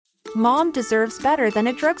Mom deserves better than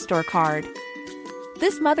a drugstore card.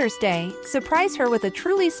 This Mother's Day, surprise her with a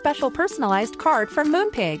truly special personalized card from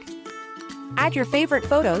Moonpig. Add your favorite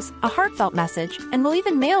photos, a heartfelt message, and we'll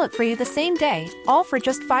even mail it for you the same day, all for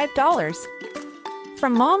just $5.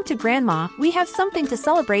 From mom to grandma, we have something to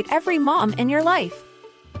celebrate every mom in your life.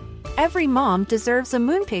 Every mom deserves a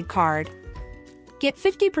Moonpig card. Get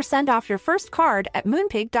 50% off your first card at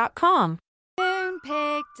moonpig.com.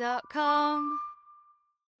 Moonpig.com.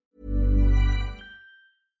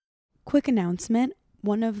 Quick announcement.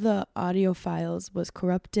 One of the audio files was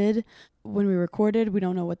corrupted when we recorded. We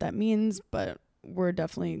don't know what that means, but we're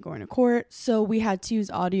definitely going to court. So we had to use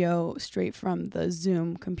audio straight from the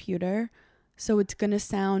Zoom computer. So it's going to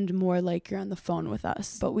sound more like you're on the phone with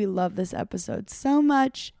us. But we love this episode so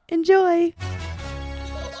much. Enjoy!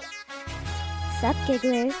 Sup,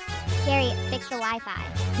 gigglers? Gary, fix the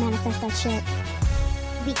Wi-Fi. Manifest that shit.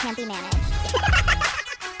 We can't be managed.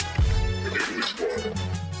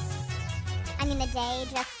 I mean, the day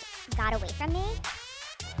just got away from me.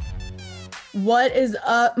 What is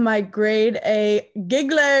up, my grade A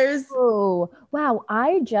gigglers? Oh, wow.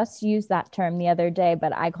 I just used that term the other day,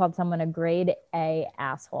 but I called someone a grade A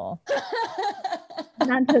asshole.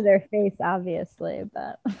 Not to their face, obviously,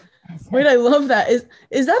 but. Wait, I love that.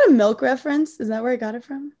 Is that a milk reference? Is that where I got it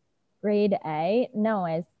from? Grade A? No,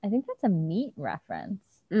 I think that's a meat reference.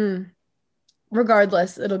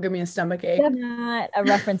 Regardless, it'll give me a stomach ache. That's not a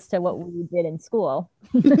reference to what we did in school.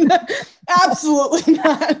 Absolutely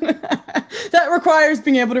not. That requires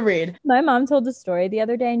being able to read. My mom told a story the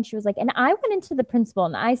other day and she was like, and I went into the principal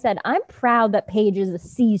and I said, I'm proud that Paige is a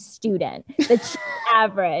C student, that she's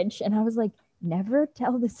average. And I was like, never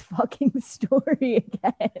tell this fucking story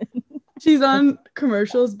again. She's on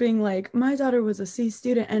commercials being like, my daughter was a C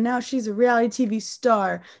student and now she's a reality TV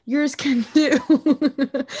star. Yours can do.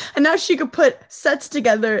 And now she could put sets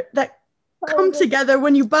together that come together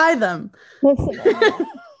when you buy them. Listen,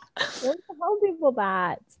 don't tell people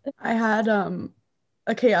that. I had a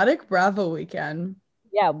chaotic Bravo weekend.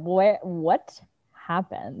 Yeah, what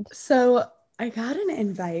happened? So I got an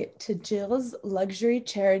invite to Jill's luxury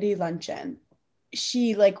charity luncheon.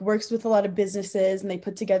 She like works with a lot of businesses and they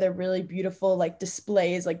put together really beautiful like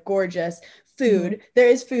displays, like gorgeous food. Mm-hmm. There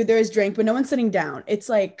is food, there is drink, but no one's sitting down. It's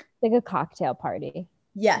like a cocktail party.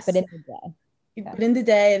 Yes. But in the day. Yeah. But in the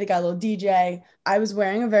day, they got a little DJ. I was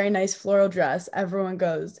wearing a very nice floral dress. Everyone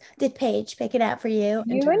goes, did Paige pick it out for you?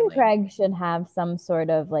 You and Craig should have some sort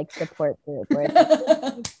of like support group where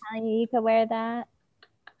you could wear that.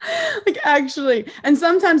 Like actually, and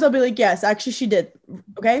sometimes I'll be like, yes, actually she did.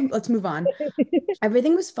 Okay, let's move on.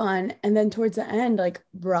 Everything was fun. And then towards the end, like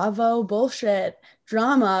Bravo bullshit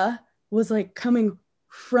drama was like coming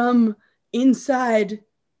from inside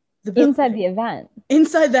the event.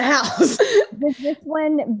 Inside the house. Was this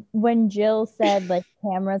when Jill said like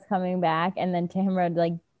Tamra's coming back and then Tamra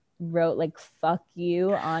like wrote like fuck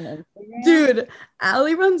you on Instagram? Dude,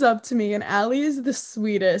 Allie runs up to me and Allie is the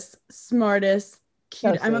sweetest, smartest,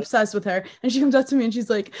 cute. I'm obsessed with her. And she comes up to me and she's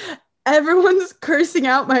like, everyone's cursing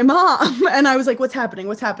out my mom. And I was like, what's happening?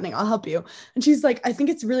 I'll help you. And she's like, I think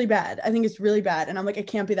it's really bad. And I'm like, it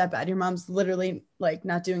can't be that bad. Your mom's literally like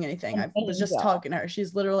not doing anything. I was just talking to her.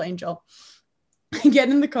 She's literal angel. I get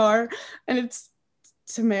in the car and it's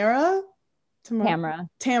Tamra,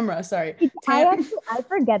 sorry. I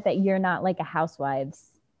forget that you're not like a Housewives.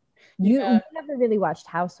 You never really watched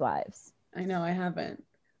Housewives. I know, I haven't.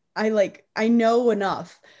 I know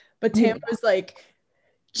enough, but Tamra's like,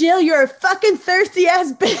 Jill, you're a fucking thirsty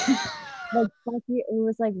ass bitch. Like, it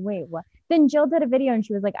was like, wait, what? Then Jill did a video and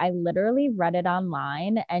she was like, I literally read it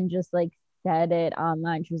online and just like said it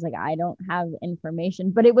online. She was like, I don't have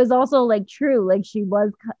information, but it was also like true. Like she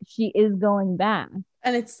is going back.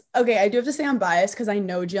 And it's okay. I do have to say I'm biased because I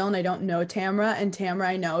know Jill and I don't know Tamra, and Tamra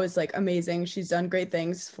I know is like amazing. She's done great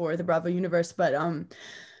things for the Bravo universe, but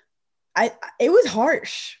it was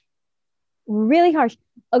harsh. Really harsh.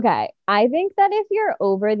 Okay. I think that if you're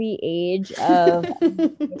over the age of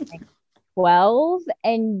 12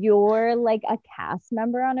 and you're like a cast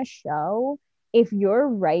member on a show, if you're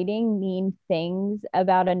writing mean things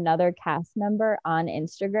about another cast member on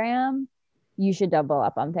Instagram, you should double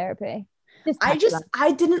up on therapy.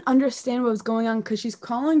 I didn't understand what was going on because she's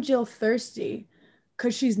calling Jill thirsty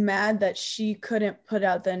because she's mad that she couldn't put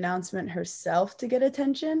out the announcement herself to get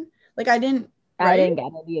attention. Like I didn't get it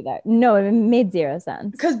either. No, it made zero sense.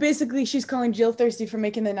 Because basically she's calling Jill thirsty for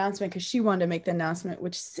making the announcement because she wanted to make the announcement,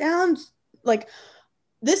 which sounds like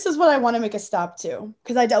this is what I want to make a stop to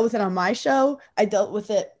because I dealt with it on my show. I dealt with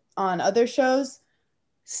it on other shows.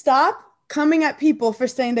 Stop coming at people for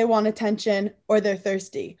saying they want attention or they're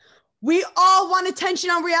thirsty. We all want attention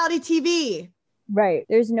on reality TV. Right.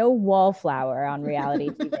 There's no wallflower on reality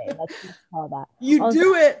TV. Let's just call that. You Also,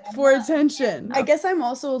 do it for attention. I guess I'm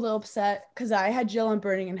also a little upset because I had Jill on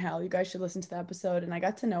Burning in Hell. You guys should listen to the episode, and I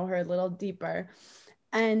got to know her a little deeper.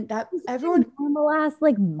 And that everyone, normal ass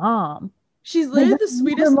like mom. she's literally the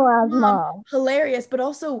sweetest normal ass mom, hilarious, but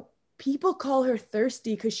also people call her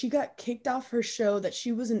thirsty because she got kicked off her show that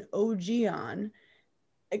she was an OG on.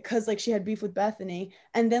 Because like she had beef with Bethany,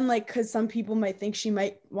 and then like because some people might think she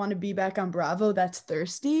might want to be back on Bravo, that's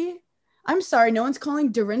thirsty. I'm sorry, no one's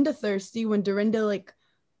calling Dorinda thirsty when Dorinda like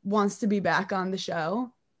wants to be back on the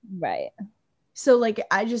show. Right. So like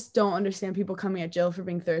I just don't understand people coming at Jill for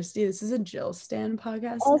being thirsty. This is a Jill Stan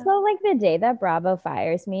podcast. Also, now. like the day that Bravo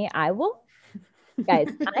fires me, I will, guys,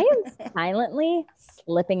 I am silently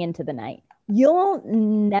slipping into the night. You'll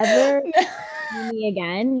never see me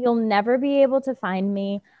again. You'll never be able to find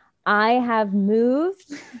me. I have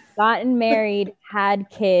moved, gotten married, had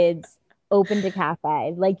kids, opened a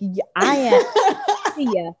cafe. Like I am. See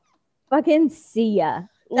ya. Fucking see ya.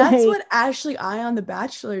 That's Like, what Ashley I on The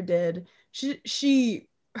Bachelor did.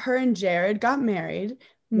 Her and Jared got married,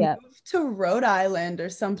 Yep. moved to Rhode Island or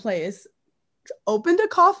someplace, opened a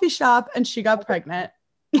coffee shop, and she got pregnant.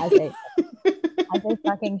 as a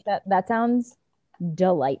fucking shit. That sounds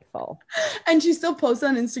delightful. And she still posts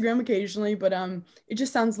on Instagram occasionally, but it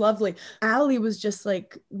just sounds lovely. Allie was just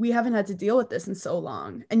like, we haven't had to deal with this in so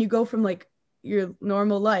long. And you go from like your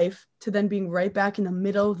normal life to then being right back in the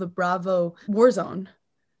middle of the Bravo war zone.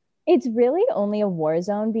 It's really only a war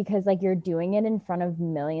zone because like you're doing it in front of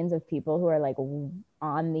millions of people who are like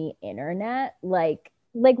on the internet. Like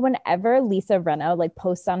whenever Lisa Rinna like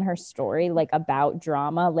posts on her story like about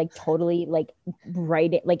drama, like totally like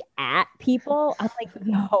write it like at people, I'm like,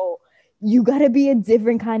 yo, you gotta be a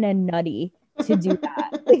different kind of nutty to do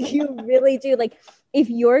that. Like you really do. Like if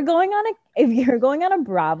you're going on a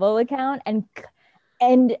Bravo account and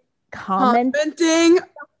commenting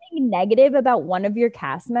negative about one of your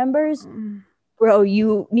cast members, bro,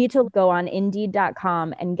 you need to go on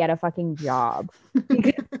Indeed.com and get a fucking job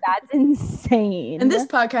because that's insane. And this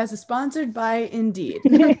podcast is sponsored by Indeed.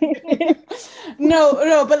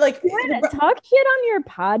 No, but like talk shit on your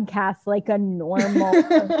podcast like a normal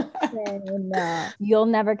person. You'll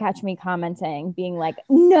never catch me commenting, being like,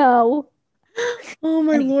 no. Oh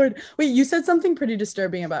my Lord. Wait, you said something pretty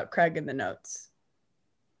disturbing about Craig in the notes.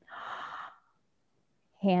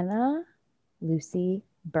 Hannah Lucy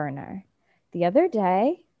Burner. The other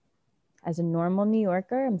day, as a normal New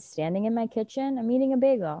Yorker, I'm standing in my kitchen, I'm eating a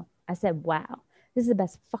bagel. I said, wow, this is the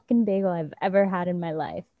best fucking bagel I've ever had in my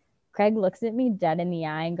life. Craig looks at me dead in the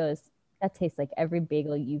eye and goes, that tastes like every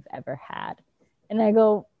bagel you've ever had. And I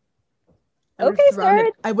go, okay, sir.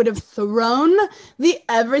 I would have thrown the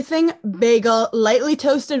everything bagel, lightly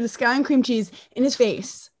toasted with sky and cream cheese, in his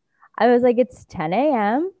face. I was like, it's 10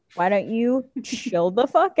 a.m. Why don't you chill the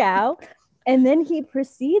fuck out? And then he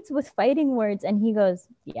proceeds with fighting words and he goes,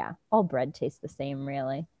 yeah, all bread tastes the same,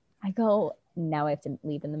 really. I go, now I have to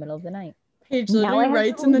leave in the middle of the night. Paige literally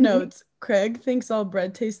writes in the notes, Craig thinks all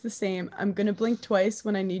bread tastes the same. I'm going to blink twice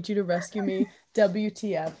when I need you to rescue me.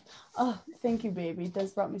 WTF. Oh, thank you, baby. Des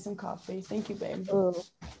brought me some coffee. Thank you, babe. Ooh,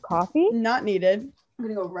 coffee? Not needed. I'm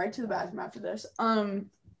going to go right to the bathroom after this. Okay.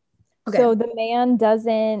 So the man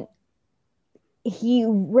doesn't,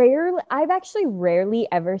 I've actually rarely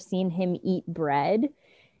ever seen him eat bread.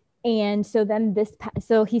 And so then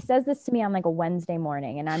so he says this to me on like a Wednesday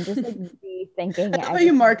morning and I'm just like rethinking. How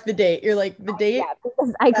you mark the date? You're like, the date? Yeah,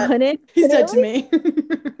 because I couldn't. He said to me.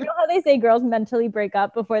 You know how they say girls mentally break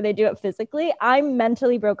up before they do it physically? I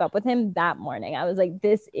mentally broke up with him that morning. I was like,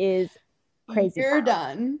 this is crazy. You're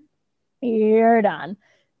done.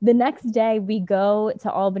 The next day we go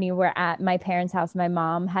to Albany. We're at my parents' house. My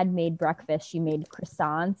mom had made breakfast. She made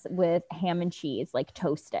croissants with ham and cheese, like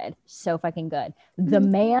toasted. So fucking good. The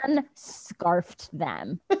man scarfed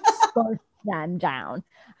them down.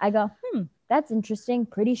 I go, that's interesting.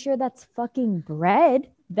 Pretty sure that's fucking bread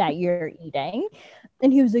that you're eating.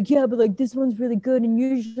 And he was like, yeah, but like this one's really good. And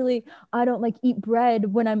usually I don't like eat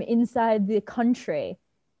bread when I'm inside the country.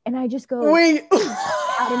 And I just go, wait,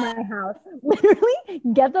 out of my house. Literally,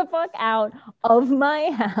 get the fuck out of my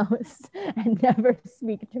house and never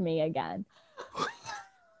speak to me again.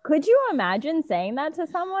 Could you imagine saying that to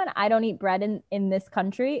someone? I don't eat bread in this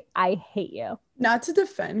country. I hate you. Not to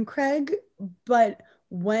defend Craig, but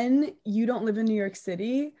when you don't live in New York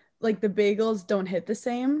City, like the bagels don't hit the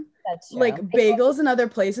same. That's true. Like bagels in other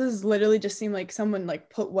places literally just seem like someone like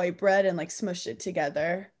put white bread and like smushed it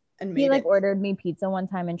together and He made like it. ordered me pizza one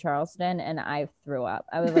time in Charleston and I threw up.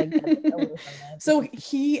 I was like, "Get away from me." So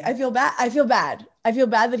I feel bad. I feel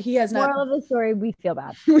bad that he has not. Moral of the story, we feel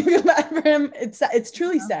bad. We feel bad for him. It's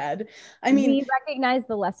truly sad. I mean, we recognize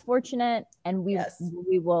the less fortunate and we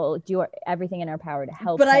will do everything in our power to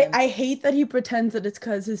help but him. I hate that he pretends that it's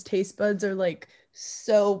because his taste buds are like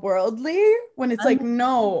so worldly when it's like,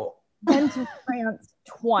 no. Been to France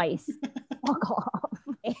twice. Fuck off.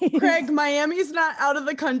 Craig, Miami's not out of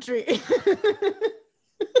the country.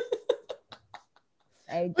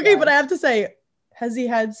 Okay, but I have to say, has he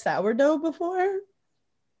had sourdough before?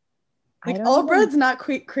 Like all bread's not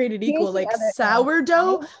created equal. Like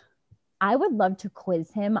sourdough. I would love to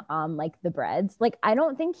quiz him on like the breads. Like I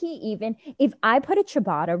don't think if I put a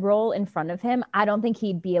ciabatta roll in front of him, I don't think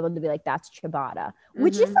he'd be able to be like, that's ciabatta,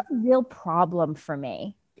 which is a real problem for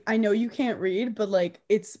me. I know you can't read, but like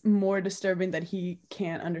it's more disturbing that he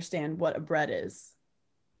can't understand what a bread is.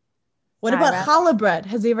 What about challah bread?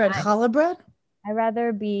 Has he ever had challah bread? I'd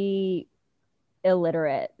rather be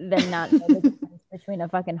illiterate than not know the difference between a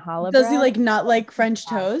fucking challah bread. Does he like not like French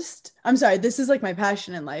toast? I'm sorry, this is like my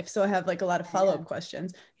passion in life, so I have like a lot of follow-up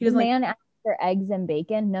questions. He doesn't man asks for eggs and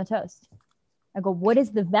bacon, no toast. I go, what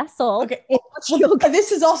is the vessel? Okay,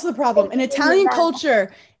 this is also the problem. In Italian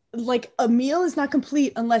culture, like a meal is not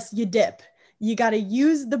complete unless you dip. You got to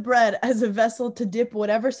use the bread as a vessel to dip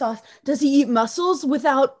whatever sauce. Does he eat mussels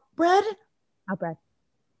without bread?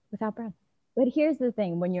 Without bread. But here's the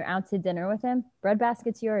thing. When you're out to dinner with him, bread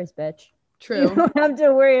basket's yours, bitch. True. You don't have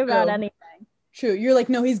to worry about anything. True. You're like,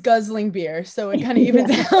 no, he's guzzling beer. So it kind of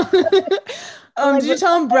evens out. Did you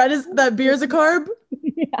tell him that beer is a carb?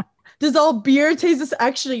 Yeah. Does all beer taste this?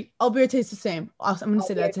 Actually, all beer tastes the same. I'm going to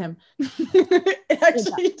say that to him. It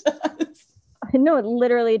actually does. No, it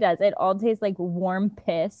literally does. It all tastes like warm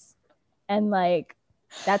piss. And like,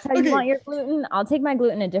 that's how you want your gluten. I'll take my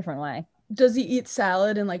gluten a different way. Does he eat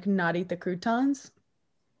salad and like not eat the croutons?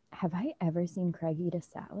 Have I ever seen Craig eat a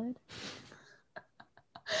salad?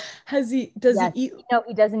 Does he eat? No,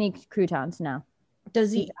 he doesn't eat croutons. No.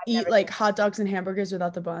 Does he eat like hot dogs and hamburgers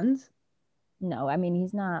without the buns? No, I mean,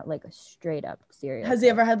 he's not like a straight up cereal. Has he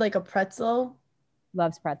ever had like a pretzel?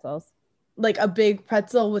 Loves pretzels. Like a big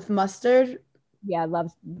pretzel with mustard? Yeah,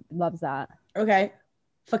 loves that. Okay.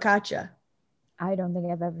 Focaccia. I don't think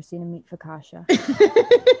I've ever seen him eat focaccia.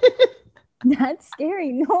 That's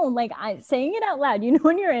scary. No, like saying it out loud. You know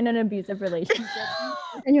when you're in an abusive relationship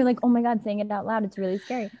and you're like, oh my God, saying it out loud, it's really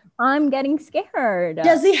scary. I'm getting scared.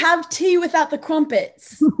 Does he have tea without the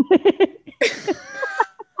crumpets?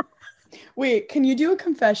 Wait, can you do a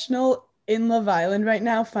confessional in Love Island right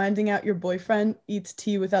now, finding out your boyfriend eats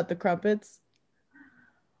tea without the crumpets?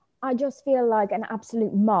 I just feel like an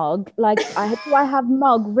absolute mug. Like, I have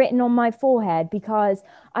mug written on my forehead because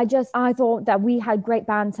I thought that we had great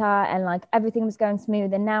banter and like everything was going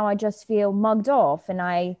smooth. And now I just feel mugged off and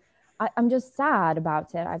I'm just sad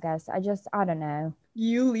about it, I guess. I don't know.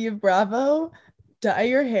 You leave Bravo, dye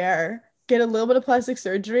your hair, get a little bit of plastic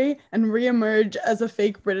surgery and reemerge as a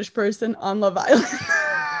fake British person on Love Island.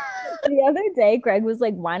 The other day, Greg was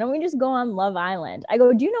like, why don't we just go on Love Island? I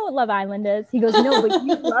go, do you know what Love Island is? He goes, no, but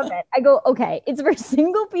you love it. I go, okay, it's for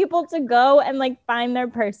single people to go and like find their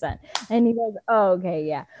person. And he goes, oh, okay,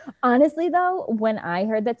 yeah. Honestly, though, when I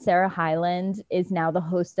heard that Sarah Hyland is now the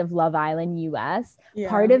host of Love Island US,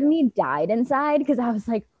 part of me died inside because I was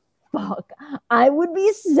like, fuck, I would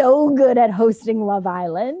be so good at hosting Love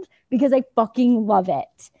Island because I fucking love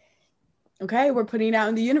it. Okay, we're putting it out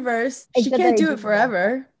in the universe. She can't do it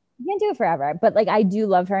forever. You can't do it forever, but like I do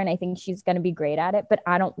love her and I think she's going to be great at it, but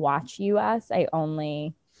I don't watch US. I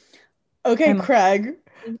only... Okay, Craig.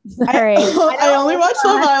 Sorry. I only watch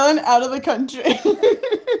Love Island out of the country.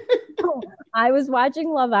 I was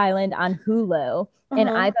watching Love Island on Hulu and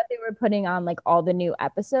I thought they were putting on like all the new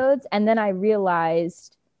episodes and then I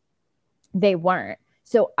realized they weren't.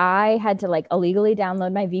 So I had to like illegally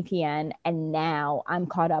download my VPN and now I'm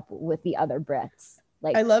caught up with the other Brits.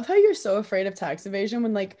 Like, I love how you're so afraid of tax evasion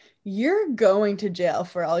when like you're going to jail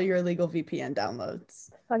for all your illegal VPN downloads.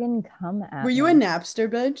 Fucking come at Were you a Napster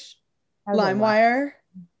bitch? LimeWire?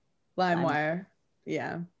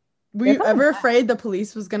 Yeah. Were you ever afraid the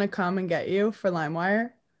police was gonna come and get you for LimeWire?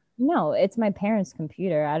 No, it's my parents'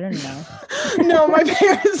 computer. I don't know. No, my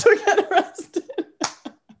parents would get arrested.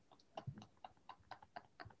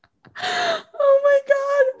 Oh my God.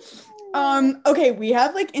 Okay, we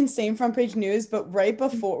have like insane front page news, but right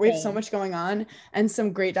before we have so much going on and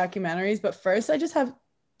some great documentaries. But first, I just have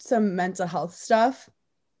some mental health stuff.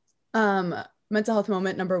 Mental health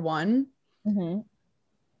moment number 1. Mm-hmm.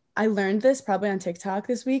 I learned this probably on TikTok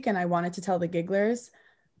this week, and I wanted to tell the gigglers.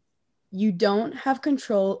 You don't have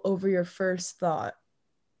control over your first thought,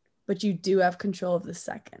 but you do have control of the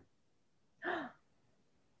second.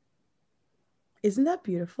 Isn't that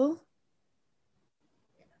beautiful?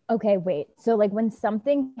 Okay, wait. So like when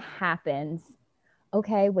something happens,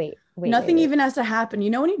 okay, wait. Nothing even has to happen. You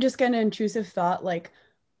know, when you just get an intrusive thought, like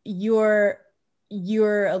you're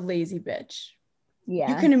a lazy bitch. Yeah.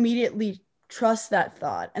 You can immediately trust that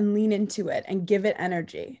thought and lean into it and give it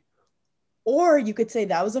energy. Or you could say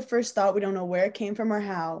that was the first thought. We don't know where it came from or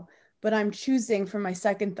how, but I'm choosing for my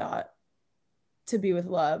second thought to be with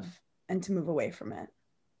love and to move away from it.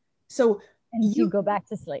 So and you go back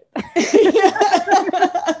to sleep.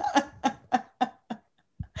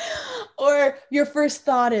 Or your first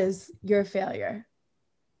thought is you're a failure.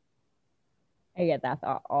 I get that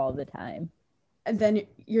thought all the time. And then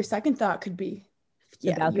your second thought could be,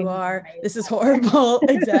 yeah, you are. Right. This is horrible.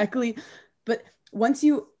 Exactly. But once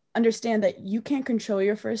you understand that you can't control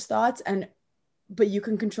your first thoughts, but you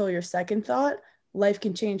can control your second thought, life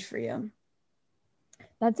can change for you.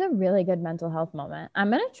 That's a really good mental health moment.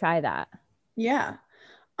 I'm going to try that. Yeah.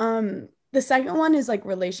 The second one is like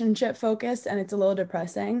relationship focused, and it's a little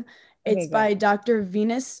depressing. It's by Dr.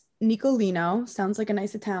 Venus Nicolino. Sounds like a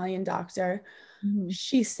nice Italian doctor. Mm-hmm.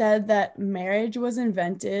 She said that marriage was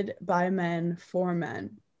invented by men for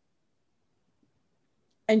men.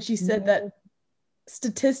 And she said that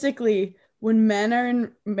statistically, when men are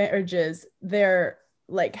in marriages, their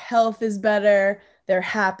like health is better, they're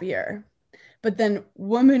happier. But then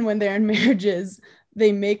women, when they're in marriages,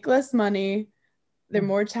 they make less money, they're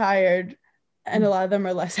more tired, and a lot of them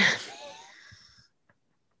are less happy.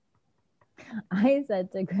 I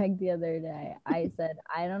said to Greg the other day, I said,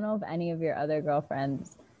 I don't know if any of your other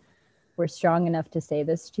girlfriends were strong enough to say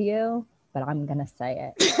this to you, but I'm going to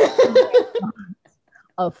say it.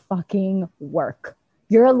 Of fucking work.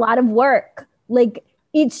 You're a lot of work. Like,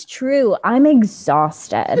 it's true. I'm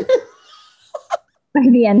exhausted by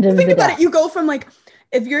the end of the day. Think about it. You go from like,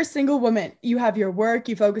 if you're a single woman, you have your work,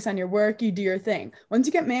 you focus on your work, you do your thing. Once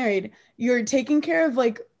you get married, you're taking care of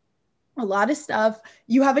like a lot of stuff.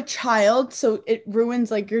 You have a child, so it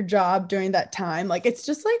ruins like your job during that time. Like, it's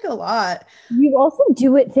just like a lot. You also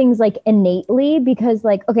do it things like innately because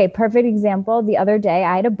like, okay, perfect example. The other day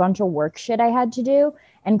I had a bunch of work shit I had to do,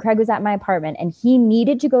 and Craig was at my apartment and he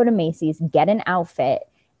needed to go to Macy's, get an outfit,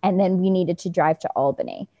 and then we needed to drive to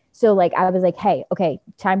Albany. So like, I was like, hey, okay,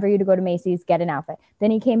 time for you to go to Macy's, get an outfit.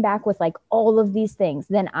 Then he came back with like all of these things.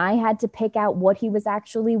 Then I had to pick out what he was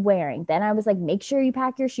actually wearing. Then I was like, make sure you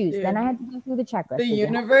pack your shoes. Dude, then I had to go through the checklist. The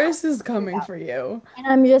universe is coming for you. And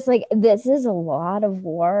I'm just like, this is a lot of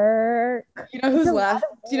work. You know who's laughing?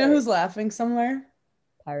 Do you know who's laughing somewhere?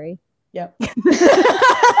 Perry. Yep.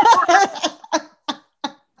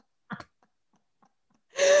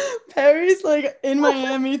 Perry's like in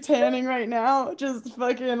Miami tanning right now, just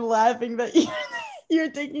fucking laughing that you're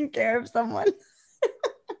taking care of someone.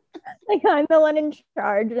 Like, I'm the one in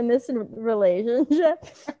charge in this relationship.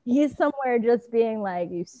 He's somewhere just being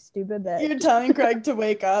like, you stupid bitch. You're telling Craig to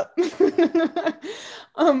wake up.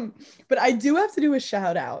 But I do have to do a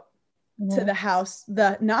shout out to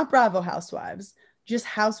the not Bravo housewives, just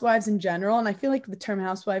housewives in general. And I feel like the term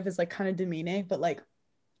housewife is like kind of demeaning, but like,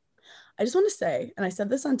 I just want to say, and I said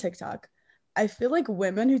this on TikTok, I feel like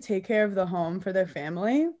women who take care of the home for their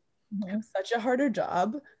family have such a harder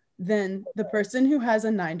job than the person who has a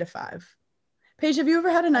 9-to-5. Paige, have you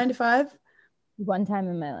ever had a 9-to-5? One time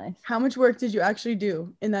in my life. How much work did you actually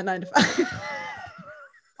do in that 9-to-5?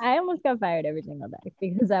 I almost got fired every single day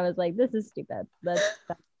because I was like, this is stupid.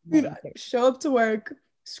 Dude, show up to work,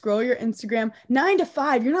 scroll your Instagram.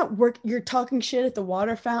 9-to-5, you're not you're talking shit at the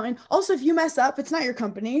water fountain. Also, if you mess up, it's not your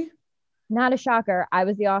company. Not a shocker. I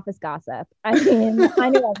was the office gossip. I mean, I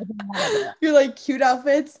knew everything about it. You're like, cute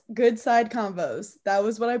outfits, good side combos. That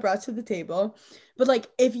was what I brought to the table. But like,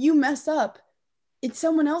 if you mess up, it's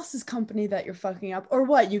someone else's company that you're fucking up. Or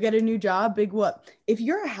what? You get a new job, big whoop. If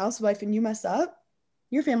you're a housewife and you mess up,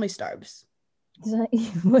 your family starves.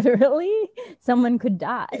 Literally, someone could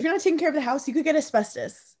die. If you're not taking care of the house, you could get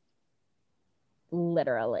asbestos.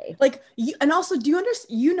 Literally. Like, and also, do you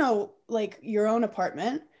understand, like your own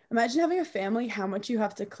apartment? Imagine having a family, how much you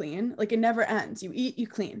have to clean. Like, it never ends. You eat, you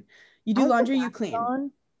clean. You do laundry, you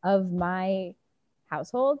clean. Of my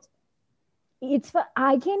household, I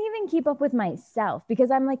can't even keep up with myself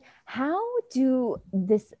because I'm like, how do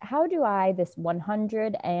I, this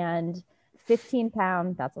 115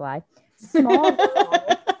 pound, that's a lie, small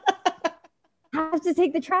girl, have to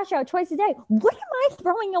take the trash out twice a day? What am I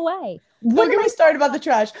throwing away? Don't get me started about the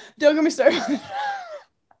trash. Don't get me started.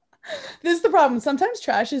 This is the problem. Sometimes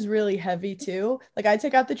trash is really heavy too. Like I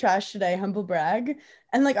took out the trash today, humble brag,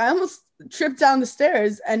 and like I almost tripped down the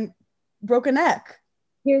stairs and broke a neck.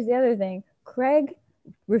 Here's the other thing. Craig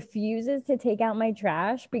refuses to take out my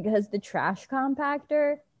trash because the trash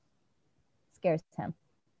compactor scares him.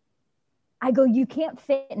 I go, you can't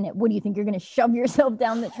fit in it. What do you think? You're going to shove yourself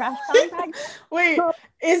down the trash compactor? Wait,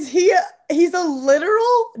 he's a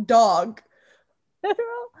literal dog. Literal?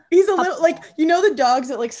 He's a little, like, you know the dogs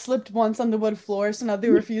that like slipped once on the wood floor, so now they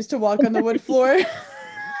refuse to walk on the wood floor.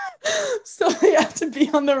 So they have to be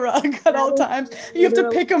on the rug at all times. You have to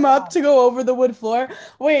pick them up to go over the wood floor.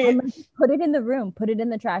 Wait. Put it in the room. Put it in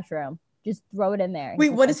the trash room. Just throw it in there.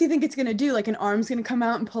 Wait, what does he think it's going to do? Like an arm's going to come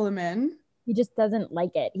out and pull him in? He just doesn't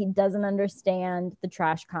like it. He doesn't understand the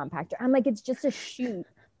trash compactor. I'm like, it's just a chute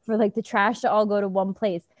for like the trash to all go to one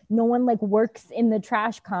place. No one like works in the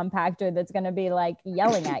trash compactor that's going to be like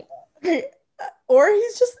yelling at you. Okay. Or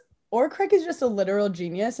Craig is just a literal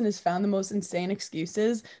genius and has found the most insane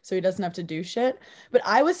excuses so he doesn't have to do shit. But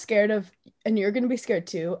I was scared of, and you're going to be scared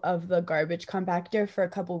too, of the garbage compactor for a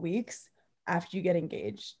couple weeks after you get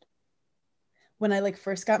engaged. When I like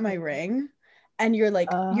first got my ring and you're like,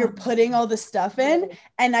 you're putting all the stuff in.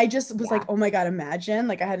 And I just was like, oh my God, imagine.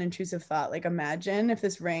 Like I had an intrusive thought, like imagine if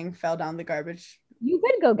this ring fell down the garbage. You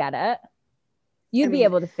could go get it. You'd be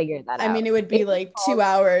able to figure that out. I mean, it would be like 2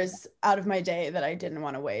 hours out of my day that I didn't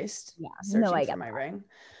want to waste searching for my ring.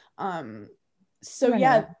 So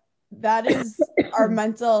yeah, that is our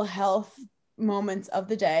mental health moments of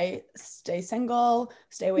the day. Stay single,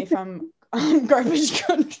 stay away from garbage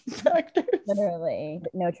compactors. Literally,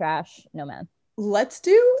 no trash, no man. Let's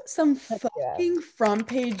do some fucking front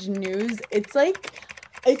page news.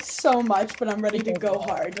 It's so much, but I'm ready to go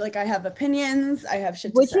hard. Like I have opinions, I have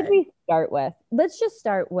shit to say. What should we start with? Let's just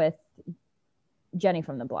start with Jenny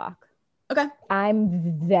from the block. Okay.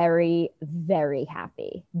 I'm very, very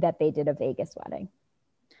happy that they did a Vegas wedding.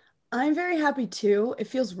 I'm very happy too. It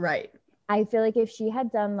feels right. I feel like if she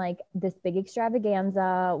had done like this big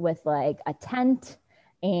extravaganza with like a tent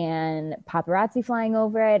and paparazzi flying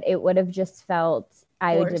over it, it would have just felt,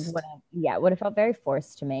 it would have felt very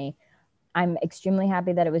forced to me. I'm extremely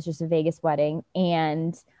happy that it was just a Vegas wedding,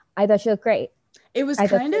 and I thought she looked great. It was I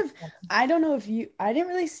don't know if I didn't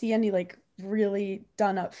really see any like really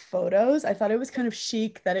done up photos. I thought it was kind of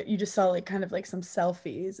chic that you just saw like kind of like some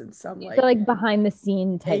selfies and some like behind the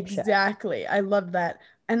scene type shit. Exactly. I love that.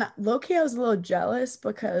 And low-key, I was a little jealous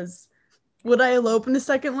because would I elope in the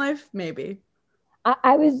second life? Maybe.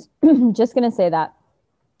 I was just going to say that.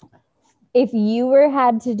 If you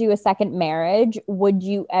had to do a second marriage, would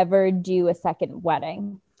you ever do a second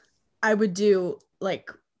wedding? I would do like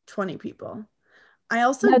 20 people.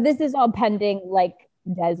 No, this is all pending like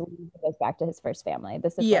Des goes back to his first family.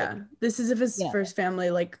 This is if his first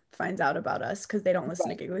family like finds out about us because they don't listen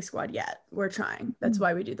to Giggly Squad yet. We're trying. That's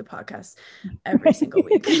why we do the podcast every single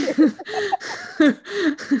week.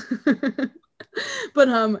 But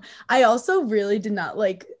I also really did not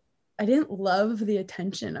I didn't love the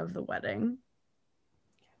attention of the wedding.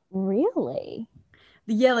 Really?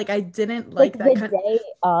 Yeah, like I didn't like that kind day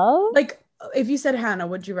of like. If you said, Hannah,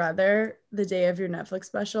 would you rather the day of your Netflix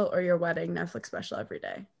special or your wedding Netflix special every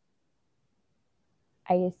day?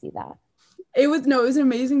 I see that. It was an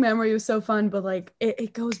amazing memory. It was so fun, but like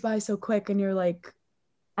it goes by so quick and you're like,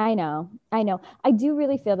 I know. I do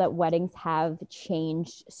really feel that weddings have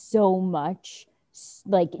changed so much,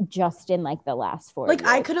 like just in like the last 4 years. Like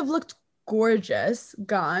I could have looked gorgeous,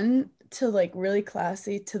 gone to like really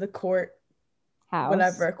classy to the courthouse,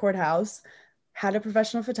 had a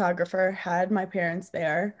professional photographer, had my parents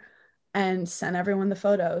there, and sent everyone the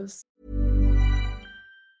photos.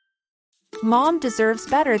 Mom deserves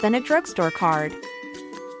better than a drugstore card.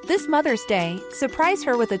 This Mother's Day, surprise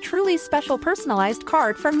her with a truly special personalized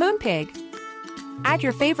card from Moonpig. Add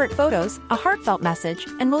your favorite photos, a heartfelt message,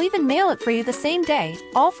 and we'll even mail it for you the same day,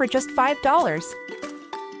 all for just $5.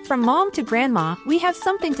 From mom to grandma, we have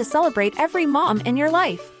something to celebrate every mom in your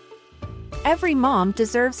life. Every mom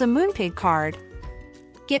deserves a Moonpig card.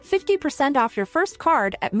 Get 50% off your first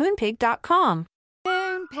card at moonpig.com.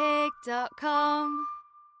 Moonpig.com.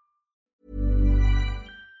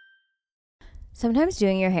 Sometimes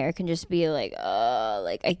doing your hair can just be like,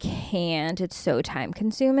 I can't. It's so time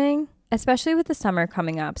consuming, especially with the summer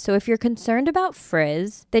coming up. So if you're concerned about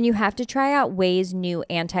frizz, then you have to try out OUAI's new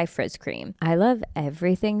anti-frizz cream. I love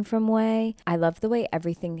everything from OUAI. I love the way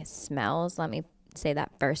everything smells. Let me say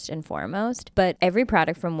that first and foremost. But every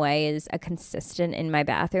product from OUAI is a consistent in my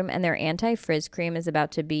bathroom, and their anti-frizz cream is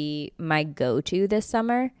about to be my go-to this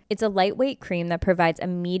summer. It's a lightweight cream that provides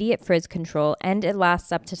immediate frizz control, and it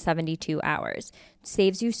lasts up to 72 hours.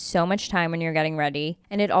 saves you so much time when you're getting ready,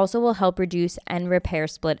 and it also will help reduce and repair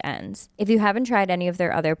split ends. If you haven't tried any of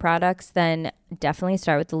their other products, then definitely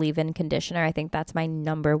start with the leave-in conditioner. I think that's my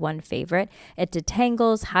number one favorite. It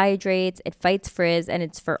detangles, hydrates, it fights frizz, and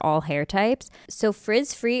it's for all hair types. So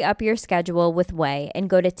frizz-free up your schedule with OUAI and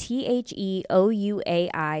go to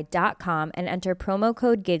THEOUAI.com and enter promo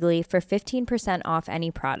code GIGGLY for 15% off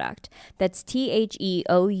any product. That's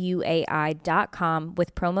THEOUAI.com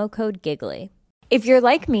with promo code GIGGLY. If you're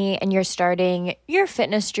like me and you're starting your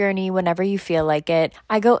fitness journey whenever you feel like it,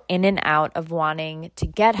 I go in and out of wanting to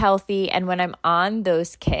get healthy. And when I'm on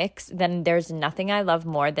those kicks, then there's nothing I love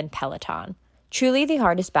more than Peloton. Truly, the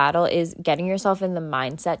hardest battle is getting yourself in the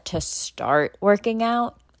mindset to start working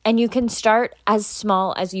out. And you can start as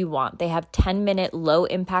small as you want. They have 10-minute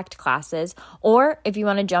low-impact classes. Or if you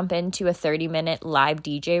want to jump into a 30-minute live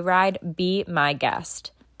DJ ride, be my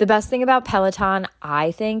guest. The best thing about Peloton,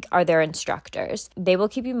 I think, are their instructors. They will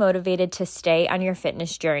keep you motivated to stay on your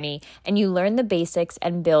fitness journey, and you learn the basics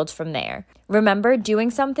and build from there. Remember, doing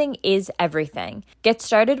something is everything. Get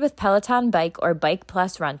started with Peloton Bike or Bike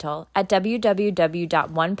Plus Rental at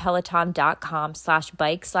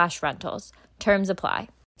www.onepeloton.com/bike/rentals. Terms apply.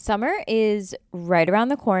 Summer is right around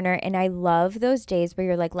the corner, and I love those days where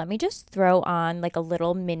you're like, let me just throw on like a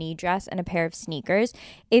little mini dress and a pair of sneakers.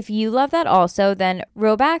 If you love that also, then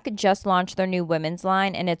Rhoback just launched their new women's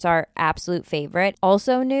line, and it's our absolute favorite.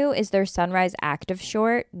 Also new is their Sunrise Active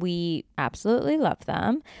Short. We absolutely love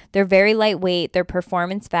them. They're very lightweight. They're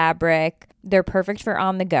performance fabric. They're perfect for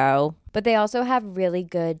on the go. But they also have really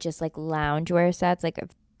good just like loungewear sets, like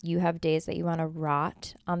you have days that you want to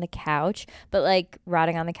rot on the couch, but like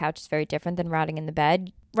rotting on the couch is very different than rotting in the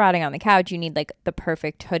bed. Rotting on the couch, you need like the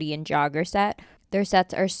perfect hoodie and jogger set. Their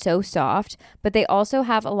sets are so soft, but they also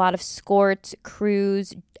have a lot of skirts,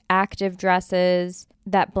 crews, active dresses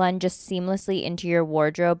that blend just seamlessly into your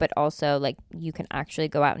wardrobe, but also like you can actually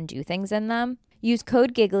go out and do things in them. Use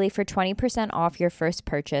code GIGGLY for 20% off your first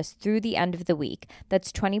purchase through the end of the week.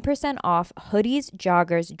 That's 20% off hoodies,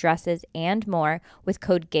 joggers, dresses, and more with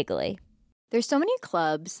code GIGGLY. There's so many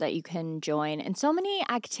clubs that you can join and so many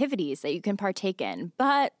activities that you can partake in,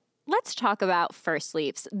 but let's talk about First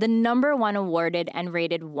Leafs, the #1 awarded and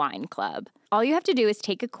rated wine club. All you have to do is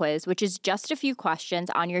take a quiz, which is just a few questions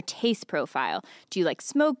on your taste profile. Do you like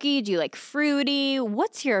smoky? Do you like fruity?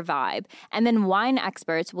 What's your vibe? And then wine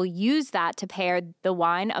experts will use that to pair the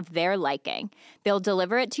wine of their liking. They'll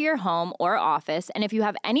deliver it to your home or office, and if you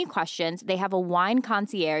have any questions, they have a wine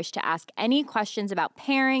concierge to ask any questions about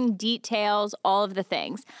pairing, details, all of the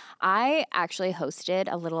things. I actually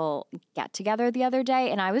hosted a little get-together the other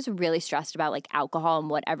day, and I was really stressed about like alcohol and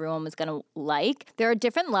what everyone was going to like. There are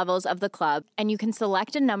different levels of the club, and you can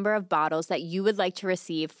select a number of bottles that you would like to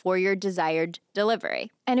receive for your desired delivery.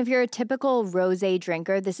 And if you're a typical rosé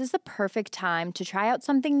drinker, this is the perfect time to try out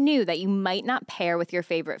something new that you might not pair with your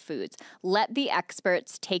favorite foods. Let the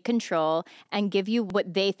experts take control and give you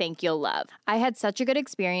what they think you'll love. I had such a good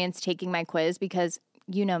experience taking my quiz because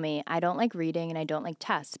you know me, I don't like reading and I don't like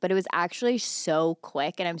tests, but it was actually so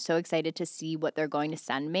quick, and I'm so excited to see what they're going to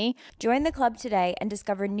send me. Join the club today and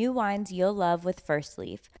discover new wines you'll love with First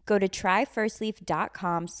Leaf. Go to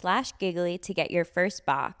tryfirstleaf.com/giggly to get your first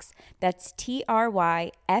box. That's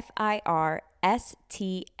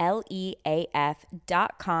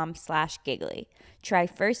tryfirstleaf.com/giggly.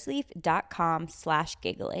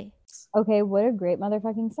 Tryfirstleaf.com/giggly. Okay, what a great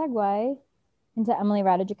motherfucking segue into Emily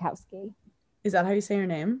Ratajkowski. Is that how you say your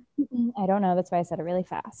name? I don't know. That's why I said it really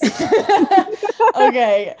fast.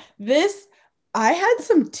 Okay. I had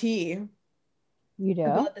some tea. You do?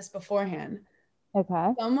 About this beforehand.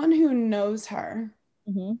 Okay. Someone who knows her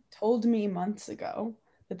Mm-hmm. told me months ago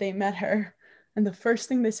that they met her, and the first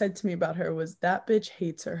thing they said to me about her was, that bitch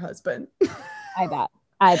hates her husband. I bet.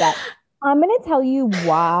 I'm going to tell you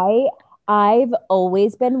why I've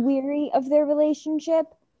always been weary of their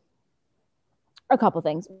relationship. A couple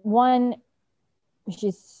things. One,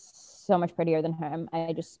 she's so much prettier than him.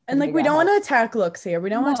 And like, we don't want to attack looks here. We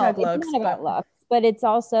don't want to attack looks. It's not about looks, but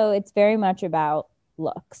it's very much about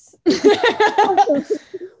looks.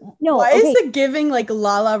 No, why is it giving like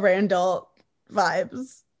Lala Randall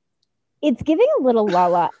vibes? It's giving a little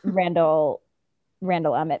Lala Randall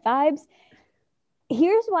Emmett vibes.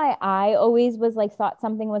 Here's why I always was like, thought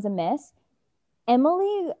something was amiss.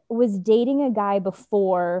 Emily was dating a guy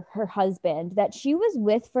before her husband that she was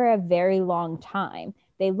with for a very long time.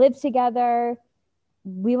 They lived together.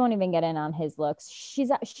 We won't even get in on his looks. She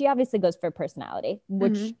obviously goes for personality,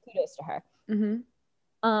 which kudos to her.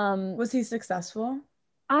 Mm-hmm. Was he successful?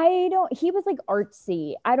 He was like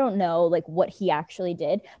artsy. I don't know like what he actually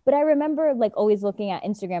did, but I remember like always looking at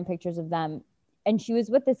Instagram pictures of them and she was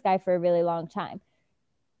with this guy for a really long time.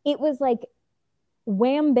 It was like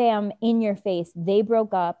wham bam in your face. They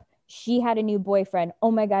broke up. She had a new boyfriend.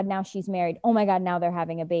 Oh my God, now she's married. Oh my God, now they're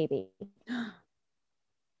having a baby.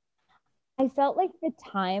 I felt like the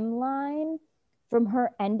timeline from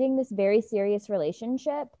her ending this very serious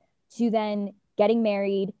relationship to then getting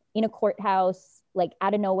married in a courthouse, like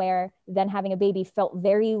out of nowhere, then having a baby felt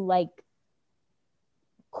very like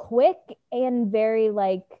quick and very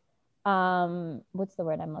like, what's the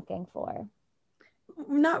word I'm looking for?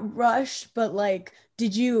 Not rush, but like,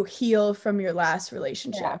 did you heal from your last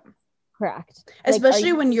relationship? Yeah. Correct.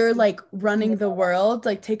 Especially when you're like running the world,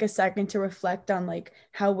 like take a second to reflect on like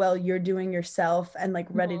how well you're doing yourself and like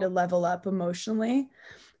ready to level up emotionally.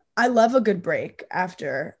 I love a good break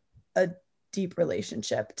after a deep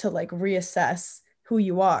relationship to like reassess who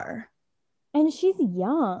you are. And she's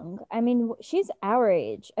young. I mean, she's our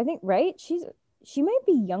age, I think, right? She might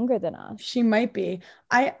be younger than us. She might be.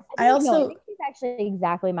 I think she's actually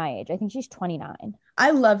exactly my age. I think she's 29.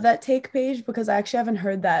 I love that take page because I actually haven't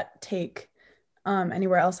heard that take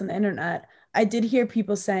anywhere else on the internet. I did hear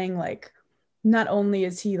people saying like, not only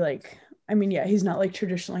is he like, I mean, yeah, he's not like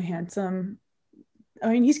traditionally handsome. I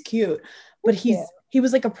mean, he's cute, but he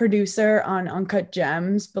was like a producer on Uncut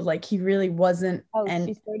Gems, but like he really wasn't. Oh, and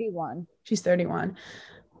she's 31. She's 31.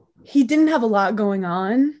 He didn't have a lot going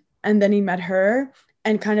on, and then he met her,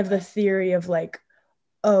 and kind of the theory of like,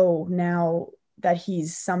 oh, now that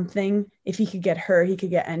he's something, if he could get her, he could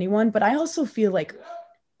get anyone. But I also feel like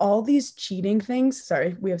all these cheating things,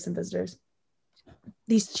 sorry, we have some visitors.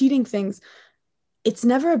 These cheating things, it's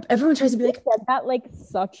never, everyone tries to be like that, like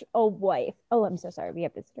such a wife. Oh, I'm so sorry. We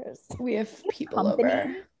have visitors. We have people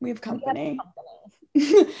over. We have company.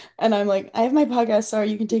 And I'm like, I have my podcast. Sorry,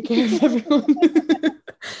 you can take care of everyone.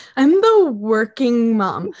 I'm the working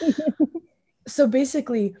mom. So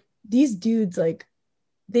basically, these dudes, like,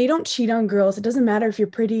 they don't cheat on girls. It doesn't matter if you're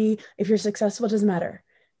pretty, if you're successful, it doesn't matter.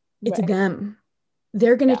 It's them.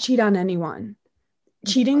 They're going to cheat on anyone.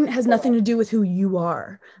 Cheating has nothing to do with who you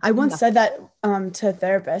are. I once said that to a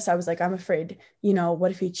therapist. I was like, I'm afraid, you know,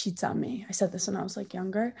 what if he cheats on me? I said this when I was like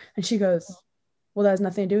younger. And she goes, well, that has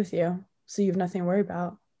nothing to do with you. So you have nothing to worry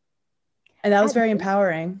about. And that was very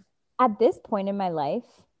empowering. At this point in my life,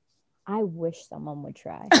 I wish someone would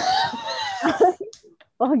try.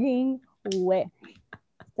 Fucking wish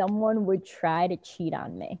someone would try to cheat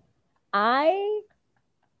on me. I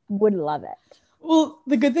would love it. Well,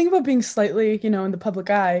 the good thing about being slightly, you know, in the public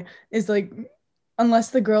eye is like, unless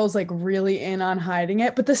the girl's like really in on hiding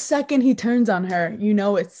it, but the second he turns on her, you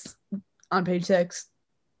know, it's on page 6.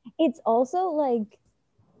 It's also like,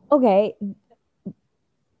 okay,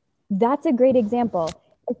 that's a great example,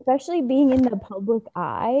 especially being in the public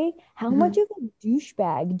eye. How much of a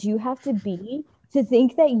douchebag do you have to be to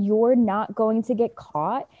think that you're not going to get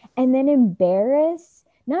caught and then embarrass?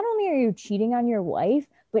 Not only are you cheating on your wife,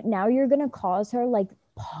 but now you're going to cause her like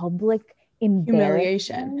public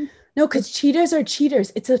humiliation. No, because cheaters are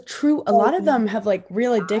cheaters. It's a lot of them have like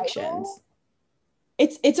real addictions.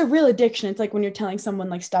 It's a real addiction. It's like when you're telling someone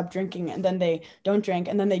like stop drinking and then they don't drink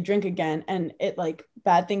and then they drink again and it like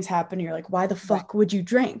bad things happen. You're like, why the fuck would you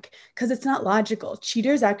drink? Because it's not logical.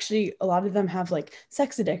 Cheaters actually, a lot of them have like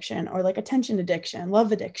sex addiction or like attention addiction,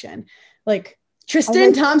 love addiction. Like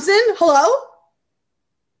Tristan Thompson, hello?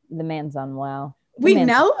 The man's unwell. Wait,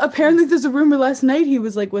 now apparently there's a rumor last night he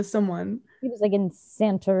was like with someone. He was like in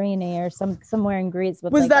Santorini or somewhere in Greece.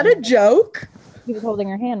 Was that a joke? He was holding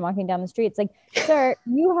her hand walking down the street. It's like, sir,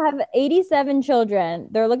 you have 87 children.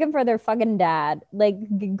 They're looking for their fucking dad. Like,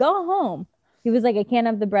 go home. He was like, I can't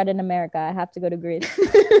have the bread in America. I have to go to Greece.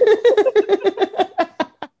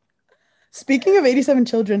 Speaking of 87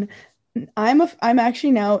 children, I'm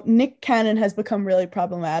actually now, Nick Cannon has become really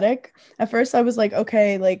problematic. At first I was like,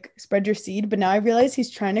 okay, like spread your seed, but now I realize he's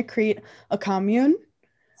trying to create a commune.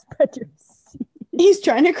 Spread your seed. He's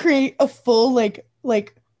trying to create a full like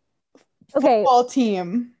football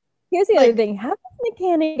team. Here's the other thing. How does Nick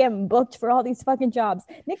Cannon get booked for all these fucking jobs?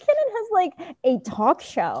 Nick Cannon has like a talk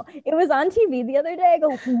show. It was on TV the other day. I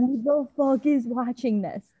go, who the fuck is watching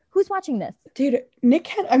this? Who's watching this? Dude, Nick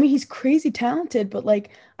Cannon, I mean, he's crazy talented, but like,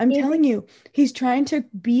 I'm telling you, he's trying to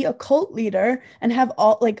be a cult leader and have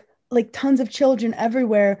all like tons of children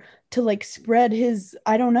everywhere to like spread his,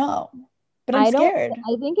 I don't know. But I'm scared.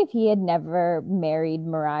 I think if he had never married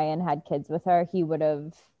Mariah and had kids with her, he would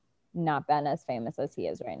have not been as famous as he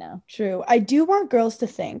is right now. True. I do want girls to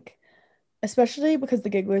think, especially because the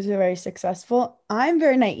Gigglers are very successful. I'm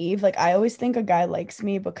very naive. Like, I always think a guy likes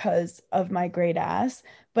me because of my great ass.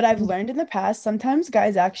 But I've learned in the past, sometimes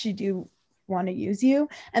guys actually do want to use you.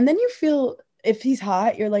 And then you feel if he's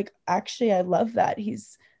hot, you're like, actually, I love that.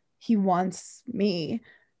 He wants me,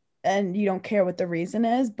 and you don't care what the reason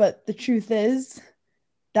is. But the truth is,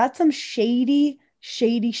 that's some shady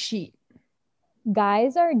shit.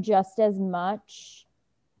 Guys are just as much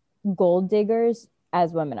gold diggers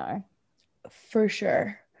as women are. For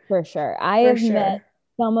sure. For sure. I have met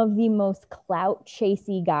some of the most clout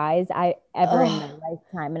chasey guys I ever in my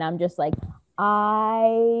lifetime. And I'm just like,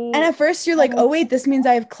 And at first you're like, oh wait, this means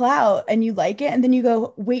I have clout, and you like it. And then you